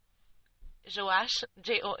 Joash,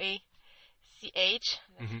 Joach.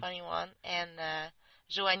 That's a funny one. And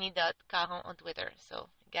Joanie.Caron on Twitter. So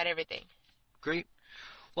got everything. Great.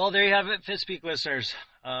 Well, there you have it, Fitspeek listeners.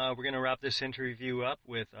 We're going to wrap this interview up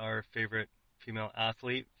with our favorite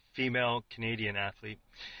female Canadian athlete.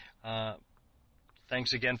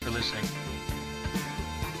 Thanks again for listening.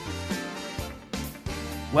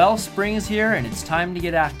 Well, spring is here and it's time to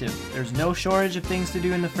get active. There's no shortage of things to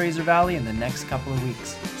do in the Fraser Valley in the next couple of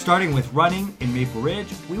weeks. Starting with running in Maple Ridge,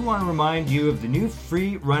 we want to remind you of the new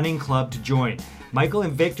free running club to join. Michael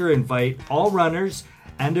and Victor invite all runners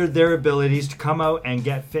and their abilities to come out and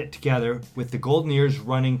get fit together with the Golden Ears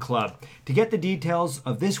Running Club. To get the details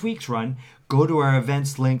of this week's run, go to our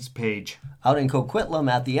events links page. Out in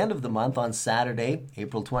Coquitlam at the end of the month on Saturday,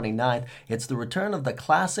 April 29th, it's the return of the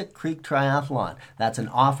Classic Creek Triathlon. That's an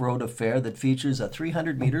off-road affair that features a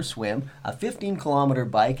 300-meter swim, a 15-kilometer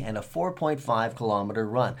bike, and a 4.5-kilometer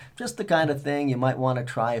run. Just the kind of thing you might want to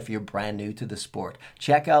try if you're brand new to the sport.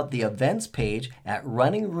 Check out the events page at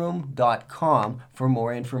runningroom.com for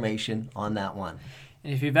more information on that one.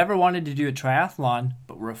 And if you've ever wanted to do a triathlon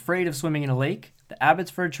but were afraid of swimming in a lake, the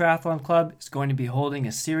Abbotsford Triathlon Club is going to be holding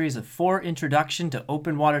a series of 4 introduction to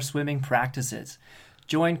open water swimming practices.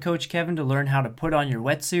 Join Coach Kevin to learn how to put on your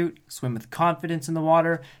wetsuit, swim with confidence in the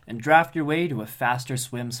water, and draft your way to a faster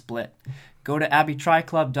swim split. Go to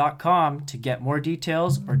abbytriclub.com to get more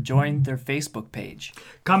details or join their Facebook page.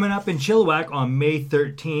 Coming up in Chilliwack on May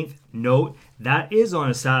 13th, note that is on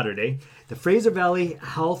a Saturday, the Fraser Valley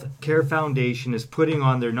Health Care Foundation is putting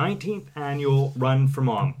on their 19th annual Run for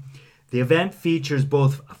Mom. The event features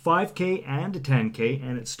both a 5K and a 10K,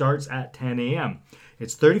 and it starts at 10 a.m.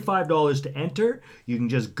 It's $35 to enter. You can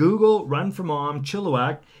just Google Run for Mom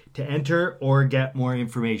Chilliwack to enter or get more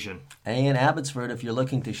information. And in Abbotsford, if you're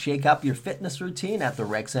looking to shake up your fitness routine at the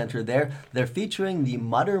rec center there, they're featuring the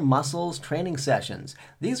Mutter Muscles training sessions.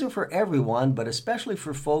 These are for everyone, but especially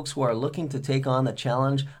for folks who are looking to take on the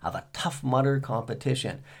challenge of a Tough Mudder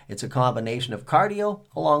competition. It's a combination of cardio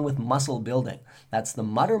along with muscle building. That's the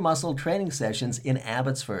Mutter Muscle training sessions in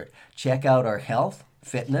Abbotsford. Check out our health,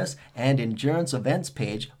 fitness, and endurance events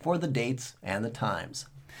page for the dates and the times.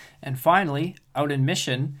 And finally, out in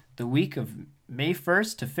Mission, the week of May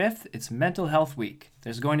 1st to 5th, it's Mental Health Week.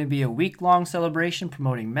 There's going to be a week-long celebration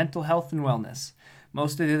promoting mental health and wellness.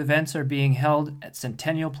 Most of the events are being held at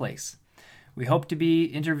Centennial Place. We hope to be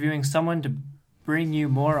interviewing someone to bring you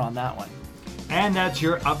more on that one. And that's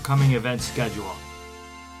your upcoming event schedule.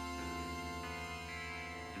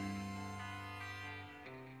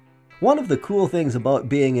 One of the cool things about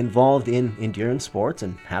being involved in endurance sports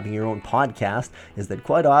and having your own podcast is that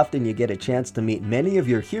quite often you get a chance to meet many of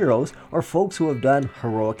your heroes or folks who have done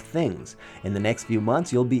heroic things. In the next few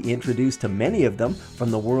months, you'll be introduced to many of them from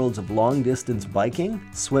the worlds of long-distance biking,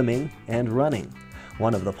 swimming, and running.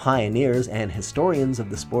 One of the pioneers and historians of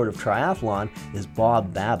the sport of triathlon is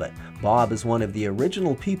Bob Babbitt. Bob is one of the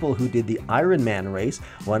original people who did the Ironman race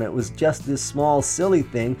when it was just this small, silly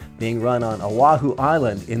thing being run on Oahu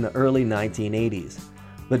Island in the early 1980s.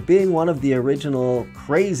 But being one of the original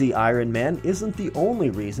crazy Ironmen isn't the only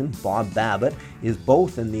reason Bob Babbitt is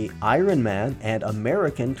both in the Ironman and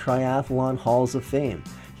American Triathlon Halls of Fame.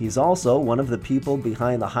 He's also one of the people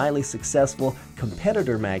behind the highly successful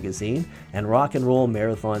Competitor magazine and Rock and Roll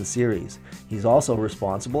Marathon series. He's also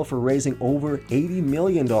responsible for raising over $80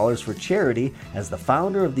 million for charity as the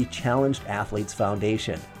founder of the Challenged Athletes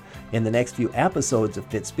Foundation. In the next few episodes of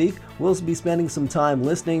Fitspeek, we'll be spending some time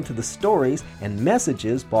listening to the stories and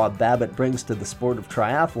messages Bob Babbitt brings to the sport of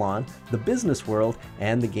triathlon, the business world,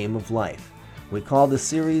 and the game of life. We call this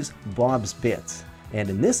series Bob's Bits. And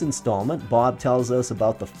in this installment, Bob tells us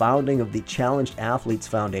about the founding of the Challenged Athletes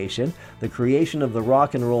Foundation, the creation of the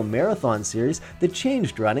Rock and Roll Marathon series that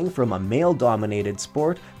changed running from a male-dominated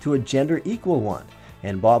sport to a gender-equal one.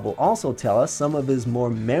 And Bob will also tell us some of his more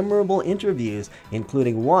memorable interviews,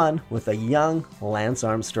 including one with a young Lance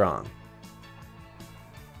Armstrong.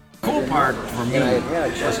 Cool part for me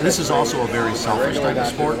is this is also a very selfish type of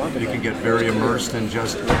sport. You can get very immersed in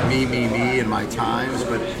just me, and my times,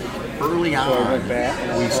 but early on,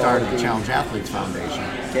 we started the Challenge Athletes Foundation,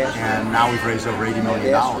 and now we've raised over $80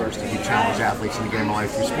 million to keep challenge athletes in the game of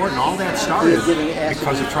life through sport, and all that started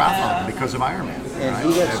because of triathlon, because of Ironman,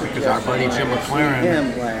 right? Because our buddy Jim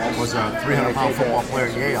McLaren was a 300-pound football player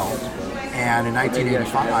at Yale, and in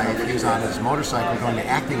 1985, he was on his motorcycle going to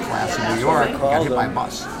acting class in New York, got hit by a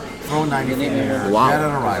bus, thrown 90 feet in the air, dead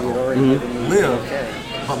on arrival, lived,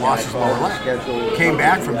 but lost his lower leg. Came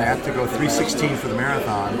back from that to go 3:16 for the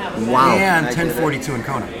marathon. Wow. And 10:42 in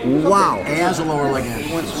Kona. Wow. As a lower leg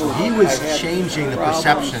amputee. So he was changing the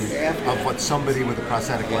perception of what somebody with a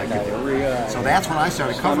prosthetic leg could do. So that's when I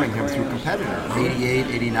started covering him through Competitor. 88,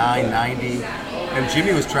 89, 90. And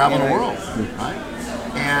Jimmy was traveling the world, right?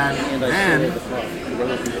 And then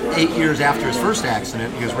 8 years after his first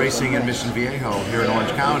accident, he was racing in Mission Viejo here in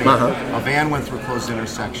Orange County. A van went through a closed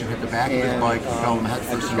intersection, hit the back of his bike, fell him head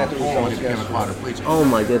first into a pole, and he became a quadriplegic. Oh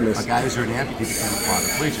my goodness. A guy who's an amputee became a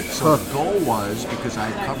quadriplegic. So the goal was, because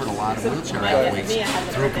I covered a lot of wheelchair athletes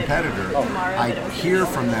through a Competitor, I'd hear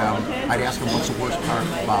from them, I'd ask them what's the worst part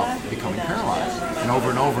about becoming paralyzed. And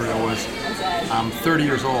over it was, I'm 30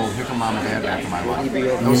 years old, here come mom and dad back in my life.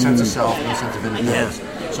 No sense of self, no sense of independence.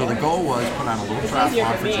 So the goal was put on a little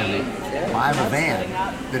triathlon for Jimmy, buy him a van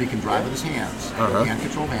that he can drive with his hands, a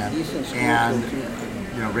hand-control van,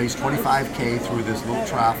 and raise 25K through this little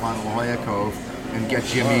triathlon at La Jolla Cove and get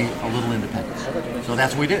Jimmy a little independence. So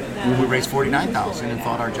that's what we did. We raised $49,000 and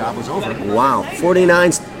thought our job was over. Wow,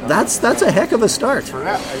 49. That's a heck of a start. For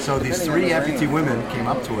that. So these three amputee women came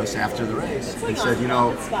up to us after the race and said,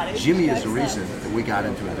 Jimmy is the reason that we got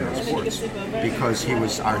into endurance sports because he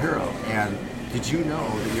was our hero. And did you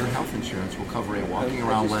know that your health insurance will cover a walking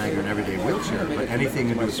around leg or an everyday wheelchair, but anything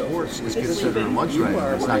to do with sports is considered a luxury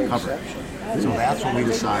item, it's not covered. So that's when we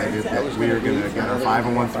decided that we are going to get our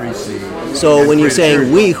 501(c)(3). So when you're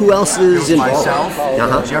saying we, who else is involved?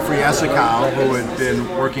 Myself, Jeffrey Esikow, who had been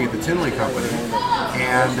working at the Tinley Company,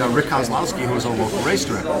 and Rick Kozlowski, who was a local race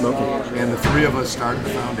director. Okay. And the three of us started the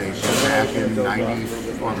foundation back in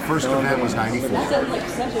the first event was 94,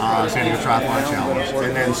 San Diego Triathlon Challenge.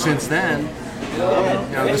 And then since then,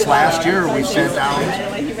 this last year we sent out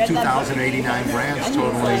 2,089 grants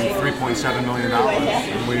totaling $3.7 million.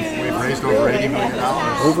 And we've raised over $80 million.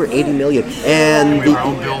 Over $80 million. And we have our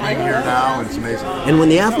own building here now, and it's amazing. And when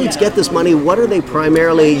the athletes get this money, what are they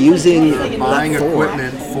primarily using buying that for?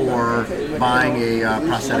 Equipment for buying a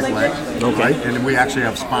prosthetic leg. Okay. Right? And we actually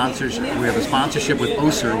have sponsors. We have a sponsorship with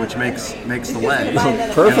Oser, which makes the legs.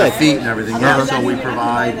 Perfect. And the feet and everything. Yeah. So we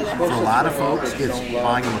provide, for a lot of folks, it's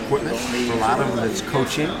buying them equipment. For a lot of them, it's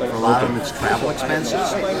coaching. For a lot of them, it's travel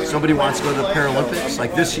expenses. Somebody wants to go to the Paralympics.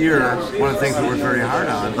 Like this year, one of the things we worked very hard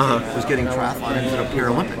on was getting triathlon into the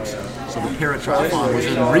Paralympics. So the para-triathlon was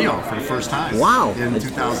in Rio for the first time. Wow. In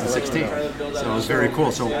 2016. So it was very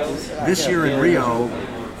cool. So this year in Rio,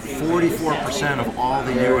 44% of all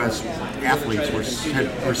the U.S. athletes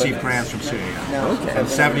had received grants from CAF. Okay. And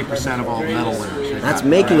 70% of all medal winners. That's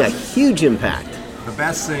making grants. a huge impact. The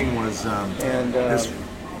best thing was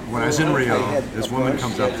when I was in Rio, this woman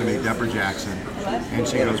comes up to me, Deborah Jackson, and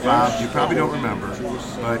she goes, Bob, you probably don't remember,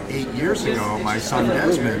 but 8 years ago, my son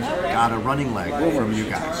Desmond got a running leg from you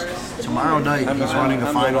guys. Tomorrow night, he's running the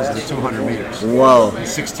finals of the 200 meters. Whoa.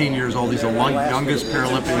 He's 16 years old. He's the youngest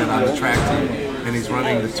Paralympian on the track team, and he's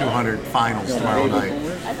running the 200 finals tomorrow night.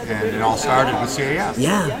 And it all started with CAF.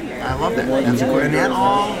 Yeah. I love that. And that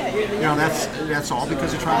all, that's all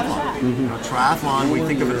because of triathlon. Mm-hmm. Triathlon, we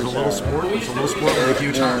think of it as a little sport. It's a little sport with a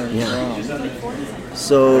huge heart. Yeah.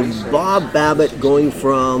 So Bob Babbitt going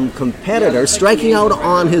from competitor, striking out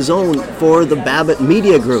on his own for the Babbitt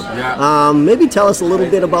Media Group. Yeah. Maybe tell us a little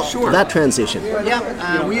bit about that transition.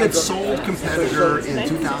 Yeah, we had sold competitor in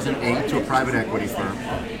 2008 to a private equity firm.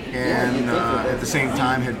 And at the same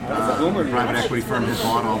time, the private equity firm had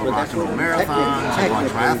bought all the rock and roll marathons, had bought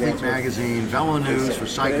Triathlete magazine, Velo News for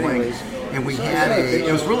cycling, and we had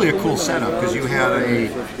it was really a cool setup because you had a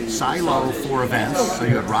silo for events, so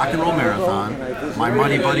you had Rock and Roll Marathon, my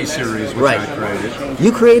Muddy Buddy series, which I created.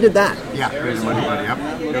 You created that? Yeah, created Muddy Buddy,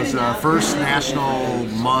 yep. It was the first national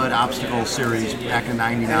mud obstacle series back in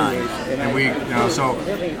 '99, and we had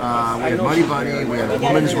Muddy Buddy, we had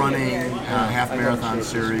women's running half marathon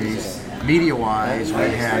series. Media-wise, we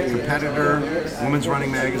had Competitor, Women's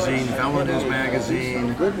Running Magazine, Velo News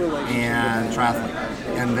Magazine, and Triathlete.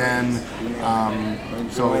 And then,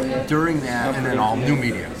 so during that, and then all new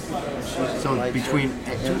media. So between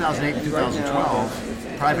 2008 and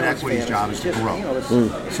 2012, private equity's job is to grow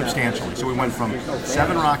substantially. So we went from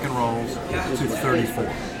 7 rock and rolls to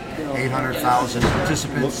 34. 800,000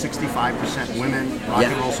 participants, 65% women. Rock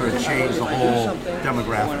and roll sort of changed the whole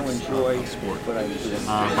demographics of sport.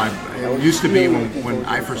 It used to be when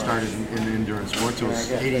I first started in endurance sports, it was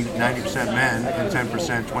 80-90% men and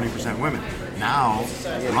 10%, 20% women. Now,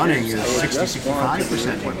 running is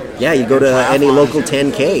 60-65% women. Yeah, you go to any local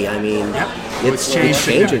 10K. I mean, it's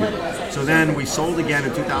changing. So then we sold again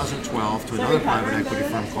in 2012 to another private equity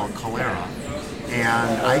firm called Caron.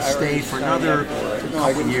 And I stayed for another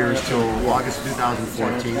couple years till August of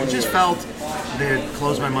 2014. I just felt they had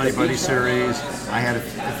closed my Muddy Buddy series. I had a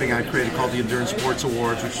thing I created called the Endurance Sports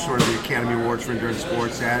Awards, which is sort of the Academy Awards for Endurance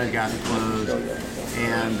Sports. That had gotten closed.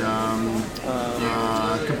 And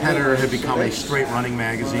Competitor had become a straight running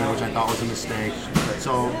magazine, which I thought was a mistake.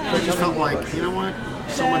 So I just felt like, you know what?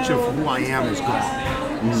 So much of who I am is gone.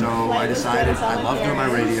 So I decided I love doing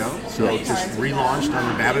my radio, so just relaunched on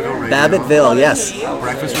the Babbittville radio. Babbittville, yes.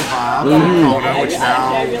 Breakfast with Bob, Kona, which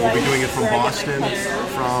now we'll be doing it from Boston,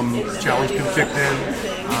 from Challenge Penticton,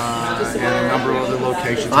 and a number of other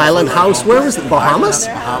locations. Island House, where was it? Bahamas?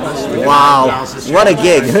 Bahamas. Wow, what a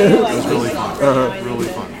gig. It was really fun, really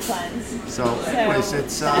fun. So anyways,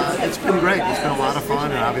 it's been great. It's been a lot of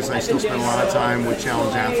fun, and obviously I still spend a lot of time with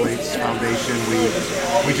Challenge Athletes Foundation.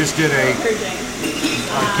 We just did a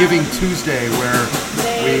Giving Tuesday where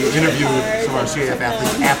we interviewed some of our CAF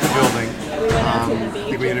athletes at the building. I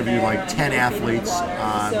think we interviewed like 10 athletes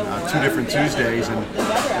on 2 different Tuesdays,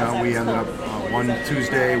 and we ended up one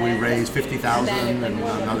Tuesday we raised $50,000, and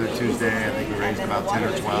another Tuesday I think we raised about 10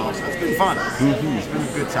 or 12. So it's been fun. It's been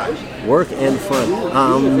a good time. Work and fun.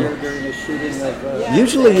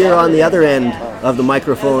 Usually you're on the other end of the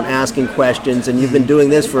microphone asking questions, and you've been doing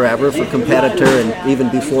this forever for Competitor and even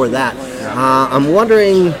before that. I'm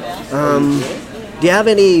wondering, Do you have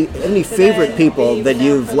any favorite people that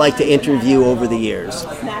you've liked to interview over the years?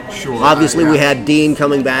 Sure. Obviously, we had Dean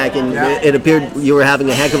coming back, and it appeared you were having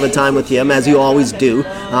a heck of a time with him, as you always do.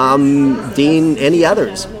 Dean, any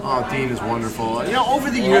others? Oh, Dean is wonderful.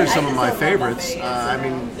 Over the years, some of my favorites.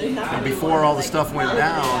 Before all the stuff went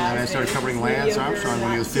down, and I started covering Lance Armstrong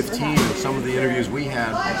when he was 15, and some of the interviews we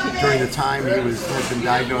had during the time he had been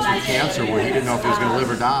diagnosed with cancer, where he didn't know if he was going to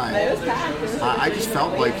live or die. I just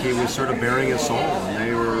felt like he was sort of bearing his soul,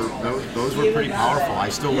 and those were pretty powerful. I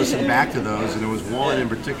still listen back to those, and there was one in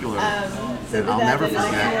particular that I'll never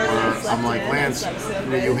forget, where I'm like, Lance,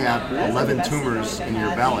 you have 11 tumors in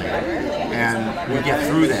your belly, and we get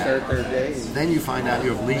through that. Then you find out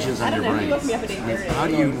you have lesions on your brain. How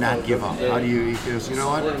do you not give up? How do you? He goes, you know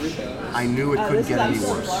what? I knew it couldn't get any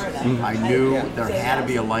worse. I knew there had to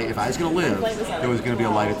be a light. If I was going to live, there was going to be a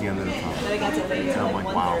light at the end of the tunnel. And I'm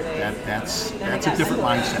like, wow, that's a different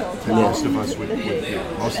mindset than most of us would do.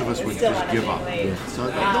 Most of us would just give up. So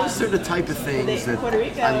those are the type of things that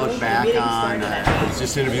I look back on. I was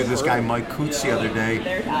just interviewed this guy, Mike Coots, the other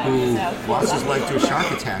day, who lost his leg to a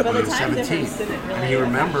shark attack when he was 17. And he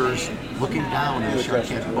remembers looking down and the shark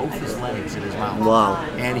had both his legs in his mouth. Wow.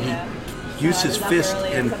 And he used his fist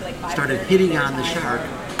and started hitting on the shark,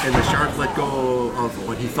 and the shark let go of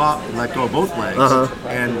what he thought let go of both legs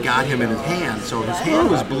and got him in his hand. So his hand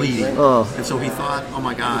was bleeding. And so he thought, oh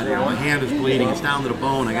my God, my hand is bleeding, it's down to the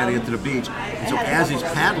bone, I gotta get to the beach. And so as he's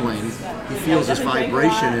paddling, he feels this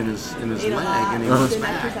vibration in his leg, and he looks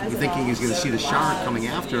back, thinking he's gonna see the shark coming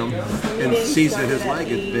after him, and sees that his leg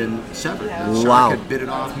had been severed. The shark had bit it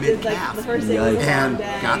off mid-calf. And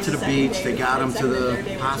got to the beach, they got him to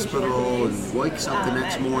the hospital, and wakes up the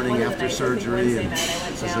next morning after surgery, and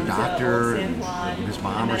says the doctor and his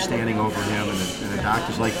mom are standing over him, and the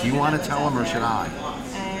doctor's like, do you want to tell him or should I?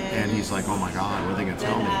 And he's like, oh my God, what are they going to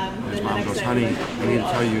tell me? And his mom goes, honey, I need to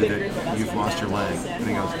tell you that you've lost your leg. And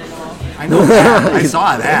he goes, I know that. I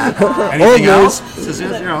saw that. Anything else? He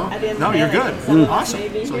says, no, you're good. Awesome.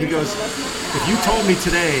 So he goes, if you told me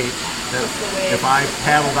today that if I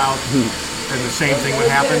paddled out and the same thing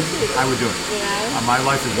would happen, I would do it. My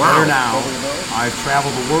life is better now. I've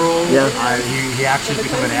traveled the world. He actually has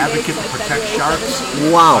become an advocate to protect sharks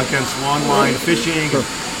against long line fishing.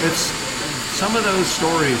 It's some of those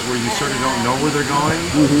stories where you sort of don't know where they're going.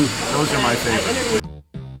 Those are my favorite.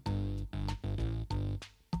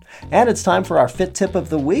 And it's time for our Fit Tip of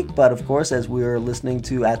the Week. But of course, as we were listening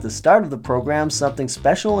to at the start of the program, something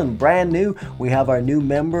special and brand new. We have our new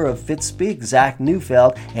member of Fitspeek, Zach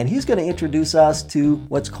Neufeld, and he's going to introduce us to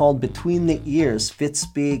what's called Between the Ears,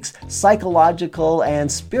 Fitspeek's psychological and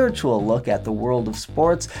spiritual look at the world of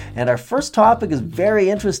sports. And our first topic is very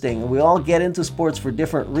interesting. We all get into sports for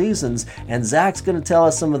different reasons, and Zach's going to tell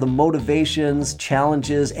us some of the motivations,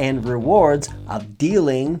 challenges, and rewards of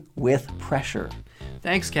dealing with pressure.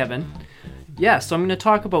 Thanks, Kevin. So I'm going to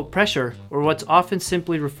talk about pressure, or what's often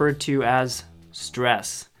simply referred to as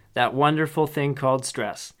stress. That wonderful thing called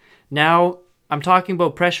stress. Now, I'm talking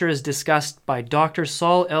about pressure as discussed by Dr.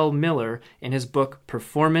 Saul L. Miller in his book,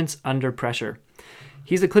 Performance Under Pressure.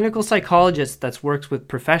 He's a clinical psychologist that's worked with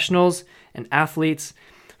professionals and athletes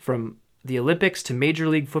from the Olympics to Major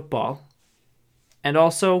League Football, and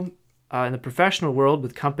also in the professional world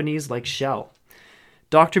with companies like Shell.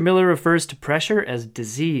 Dr. Miller refers to pressure as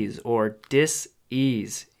disease or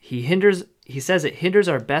dis-ease. He says it hinders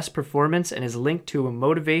our best performance and is linked to a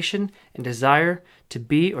motivation and desire to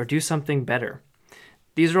be or do something better.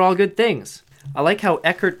 These are all good things. I like how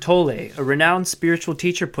Eckhart Tolle, a renowned spiritual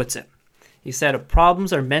teacher, puts it. He said,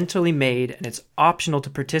 problems are mentally made and it's optional to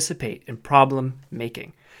participate in problem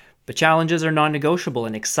making. But challenges are non-negotiable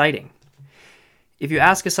and exciting. If you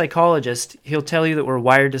ask a psychologist, he'll tell you that we're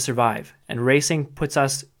wired to survive, and racing puts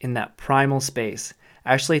us in that primal space.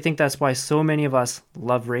 I actually think that's why so many of us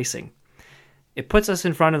love racing. It puts us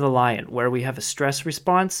in front of the lion, where we have a stress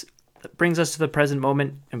response that brings us to the present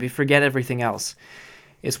moment, and we forget everything else.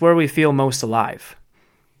 It's where we feel most alive.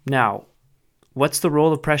 Now, what's the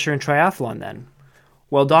role of pressure in triathlon then?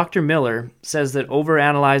 Well, Dr. Miller says that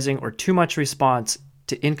overanalyzing or too much response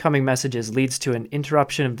to incoming messages leads to an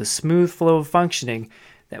interruption of the smooth flow of functioning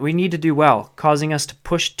that we need to do well, causing us to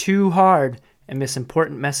push too hard and miss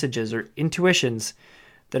important messages or intuitions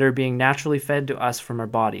that are being naturally fed to us from our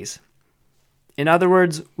bodies. In other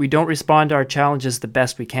words, we don't respond to our challenges the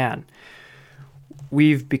best we can.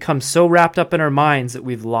 We've become so wrapped up in our minds that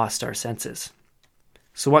we've lost our senses.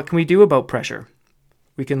 So what can we do about pressure?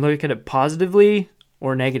 We can look at it positively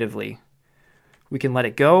or negatively. We can let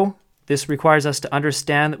it go. This requires us to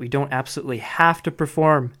understand that we don't absolutely have to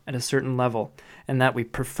perform at a certain level and that we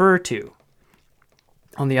prefer to.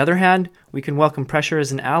 On the other hand, we can welcome pressure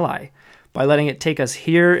as an ally by letting it take us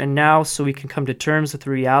here and now so we can come to terms with the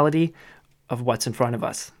reality of what's in front of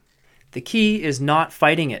us. The key is not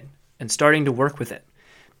fighting it and starting to work with it,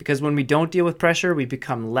 because when we don't deal with pressure, we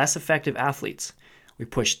become less effective athletes. We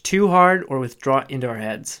push too hard or withdraw into our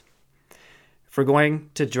heads. If we're going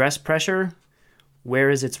to address pressure, where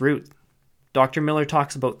is its root? Dr. Miller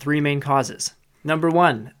talks about 3 main causes. Number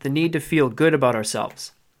 1, the need to feel good about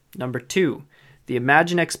ourselves. Number 2, the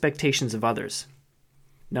imagined expectations of others.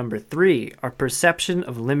 Number 3, our perception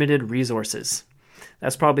of limited resources.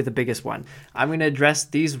 That's probably the biggest one. I'm going to address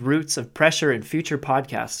these roots of pressure in future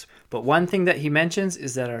podcasts, but one thing that he mentions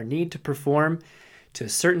is that our need to perform to a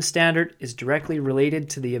certain standard is directly related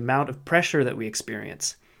to the amount of pressure that we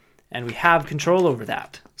experience, and we have control over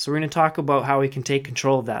that. So we're going to talk about how we can take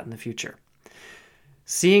control of that in the future.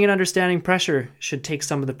 Seeing and understanding pressure should take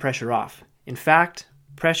some of the pressure off. In fact,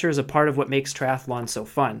 pressure is a part of what makes triathlon so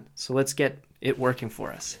fun, so let's get it working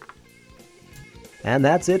for us. And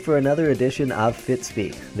that's it for another edition of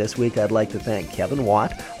Fitspeek. This week I'd like to thank Kevin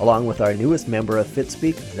Watt, along with our newest member of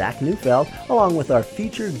Fitspeek, Zach Neufeld, along with our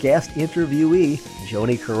featured guest interviewee,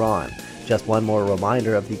 Joanie Caron. Just one more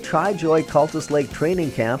reminder of the TriJoy Cultus Lake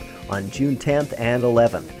Training Camp on June 10th and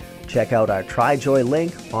 11th. Check out our TriJoy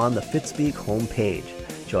link on the Fitspeek homepage.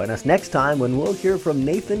 Join us next time when we'll hear from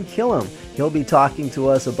Nathan Killam. He'll be talking to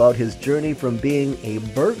us about his journey from being a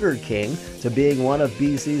Burger King to being one of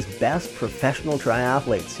BC's best professional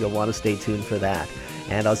triathletes. You'll want to stay tuned for that.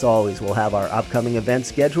 And as always, we'll have our upcoming event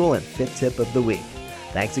schedule and Fit Tip of the Week.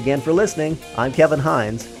 Thanks again for listening. I'm Kevin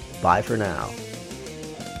Hines. Bye for now.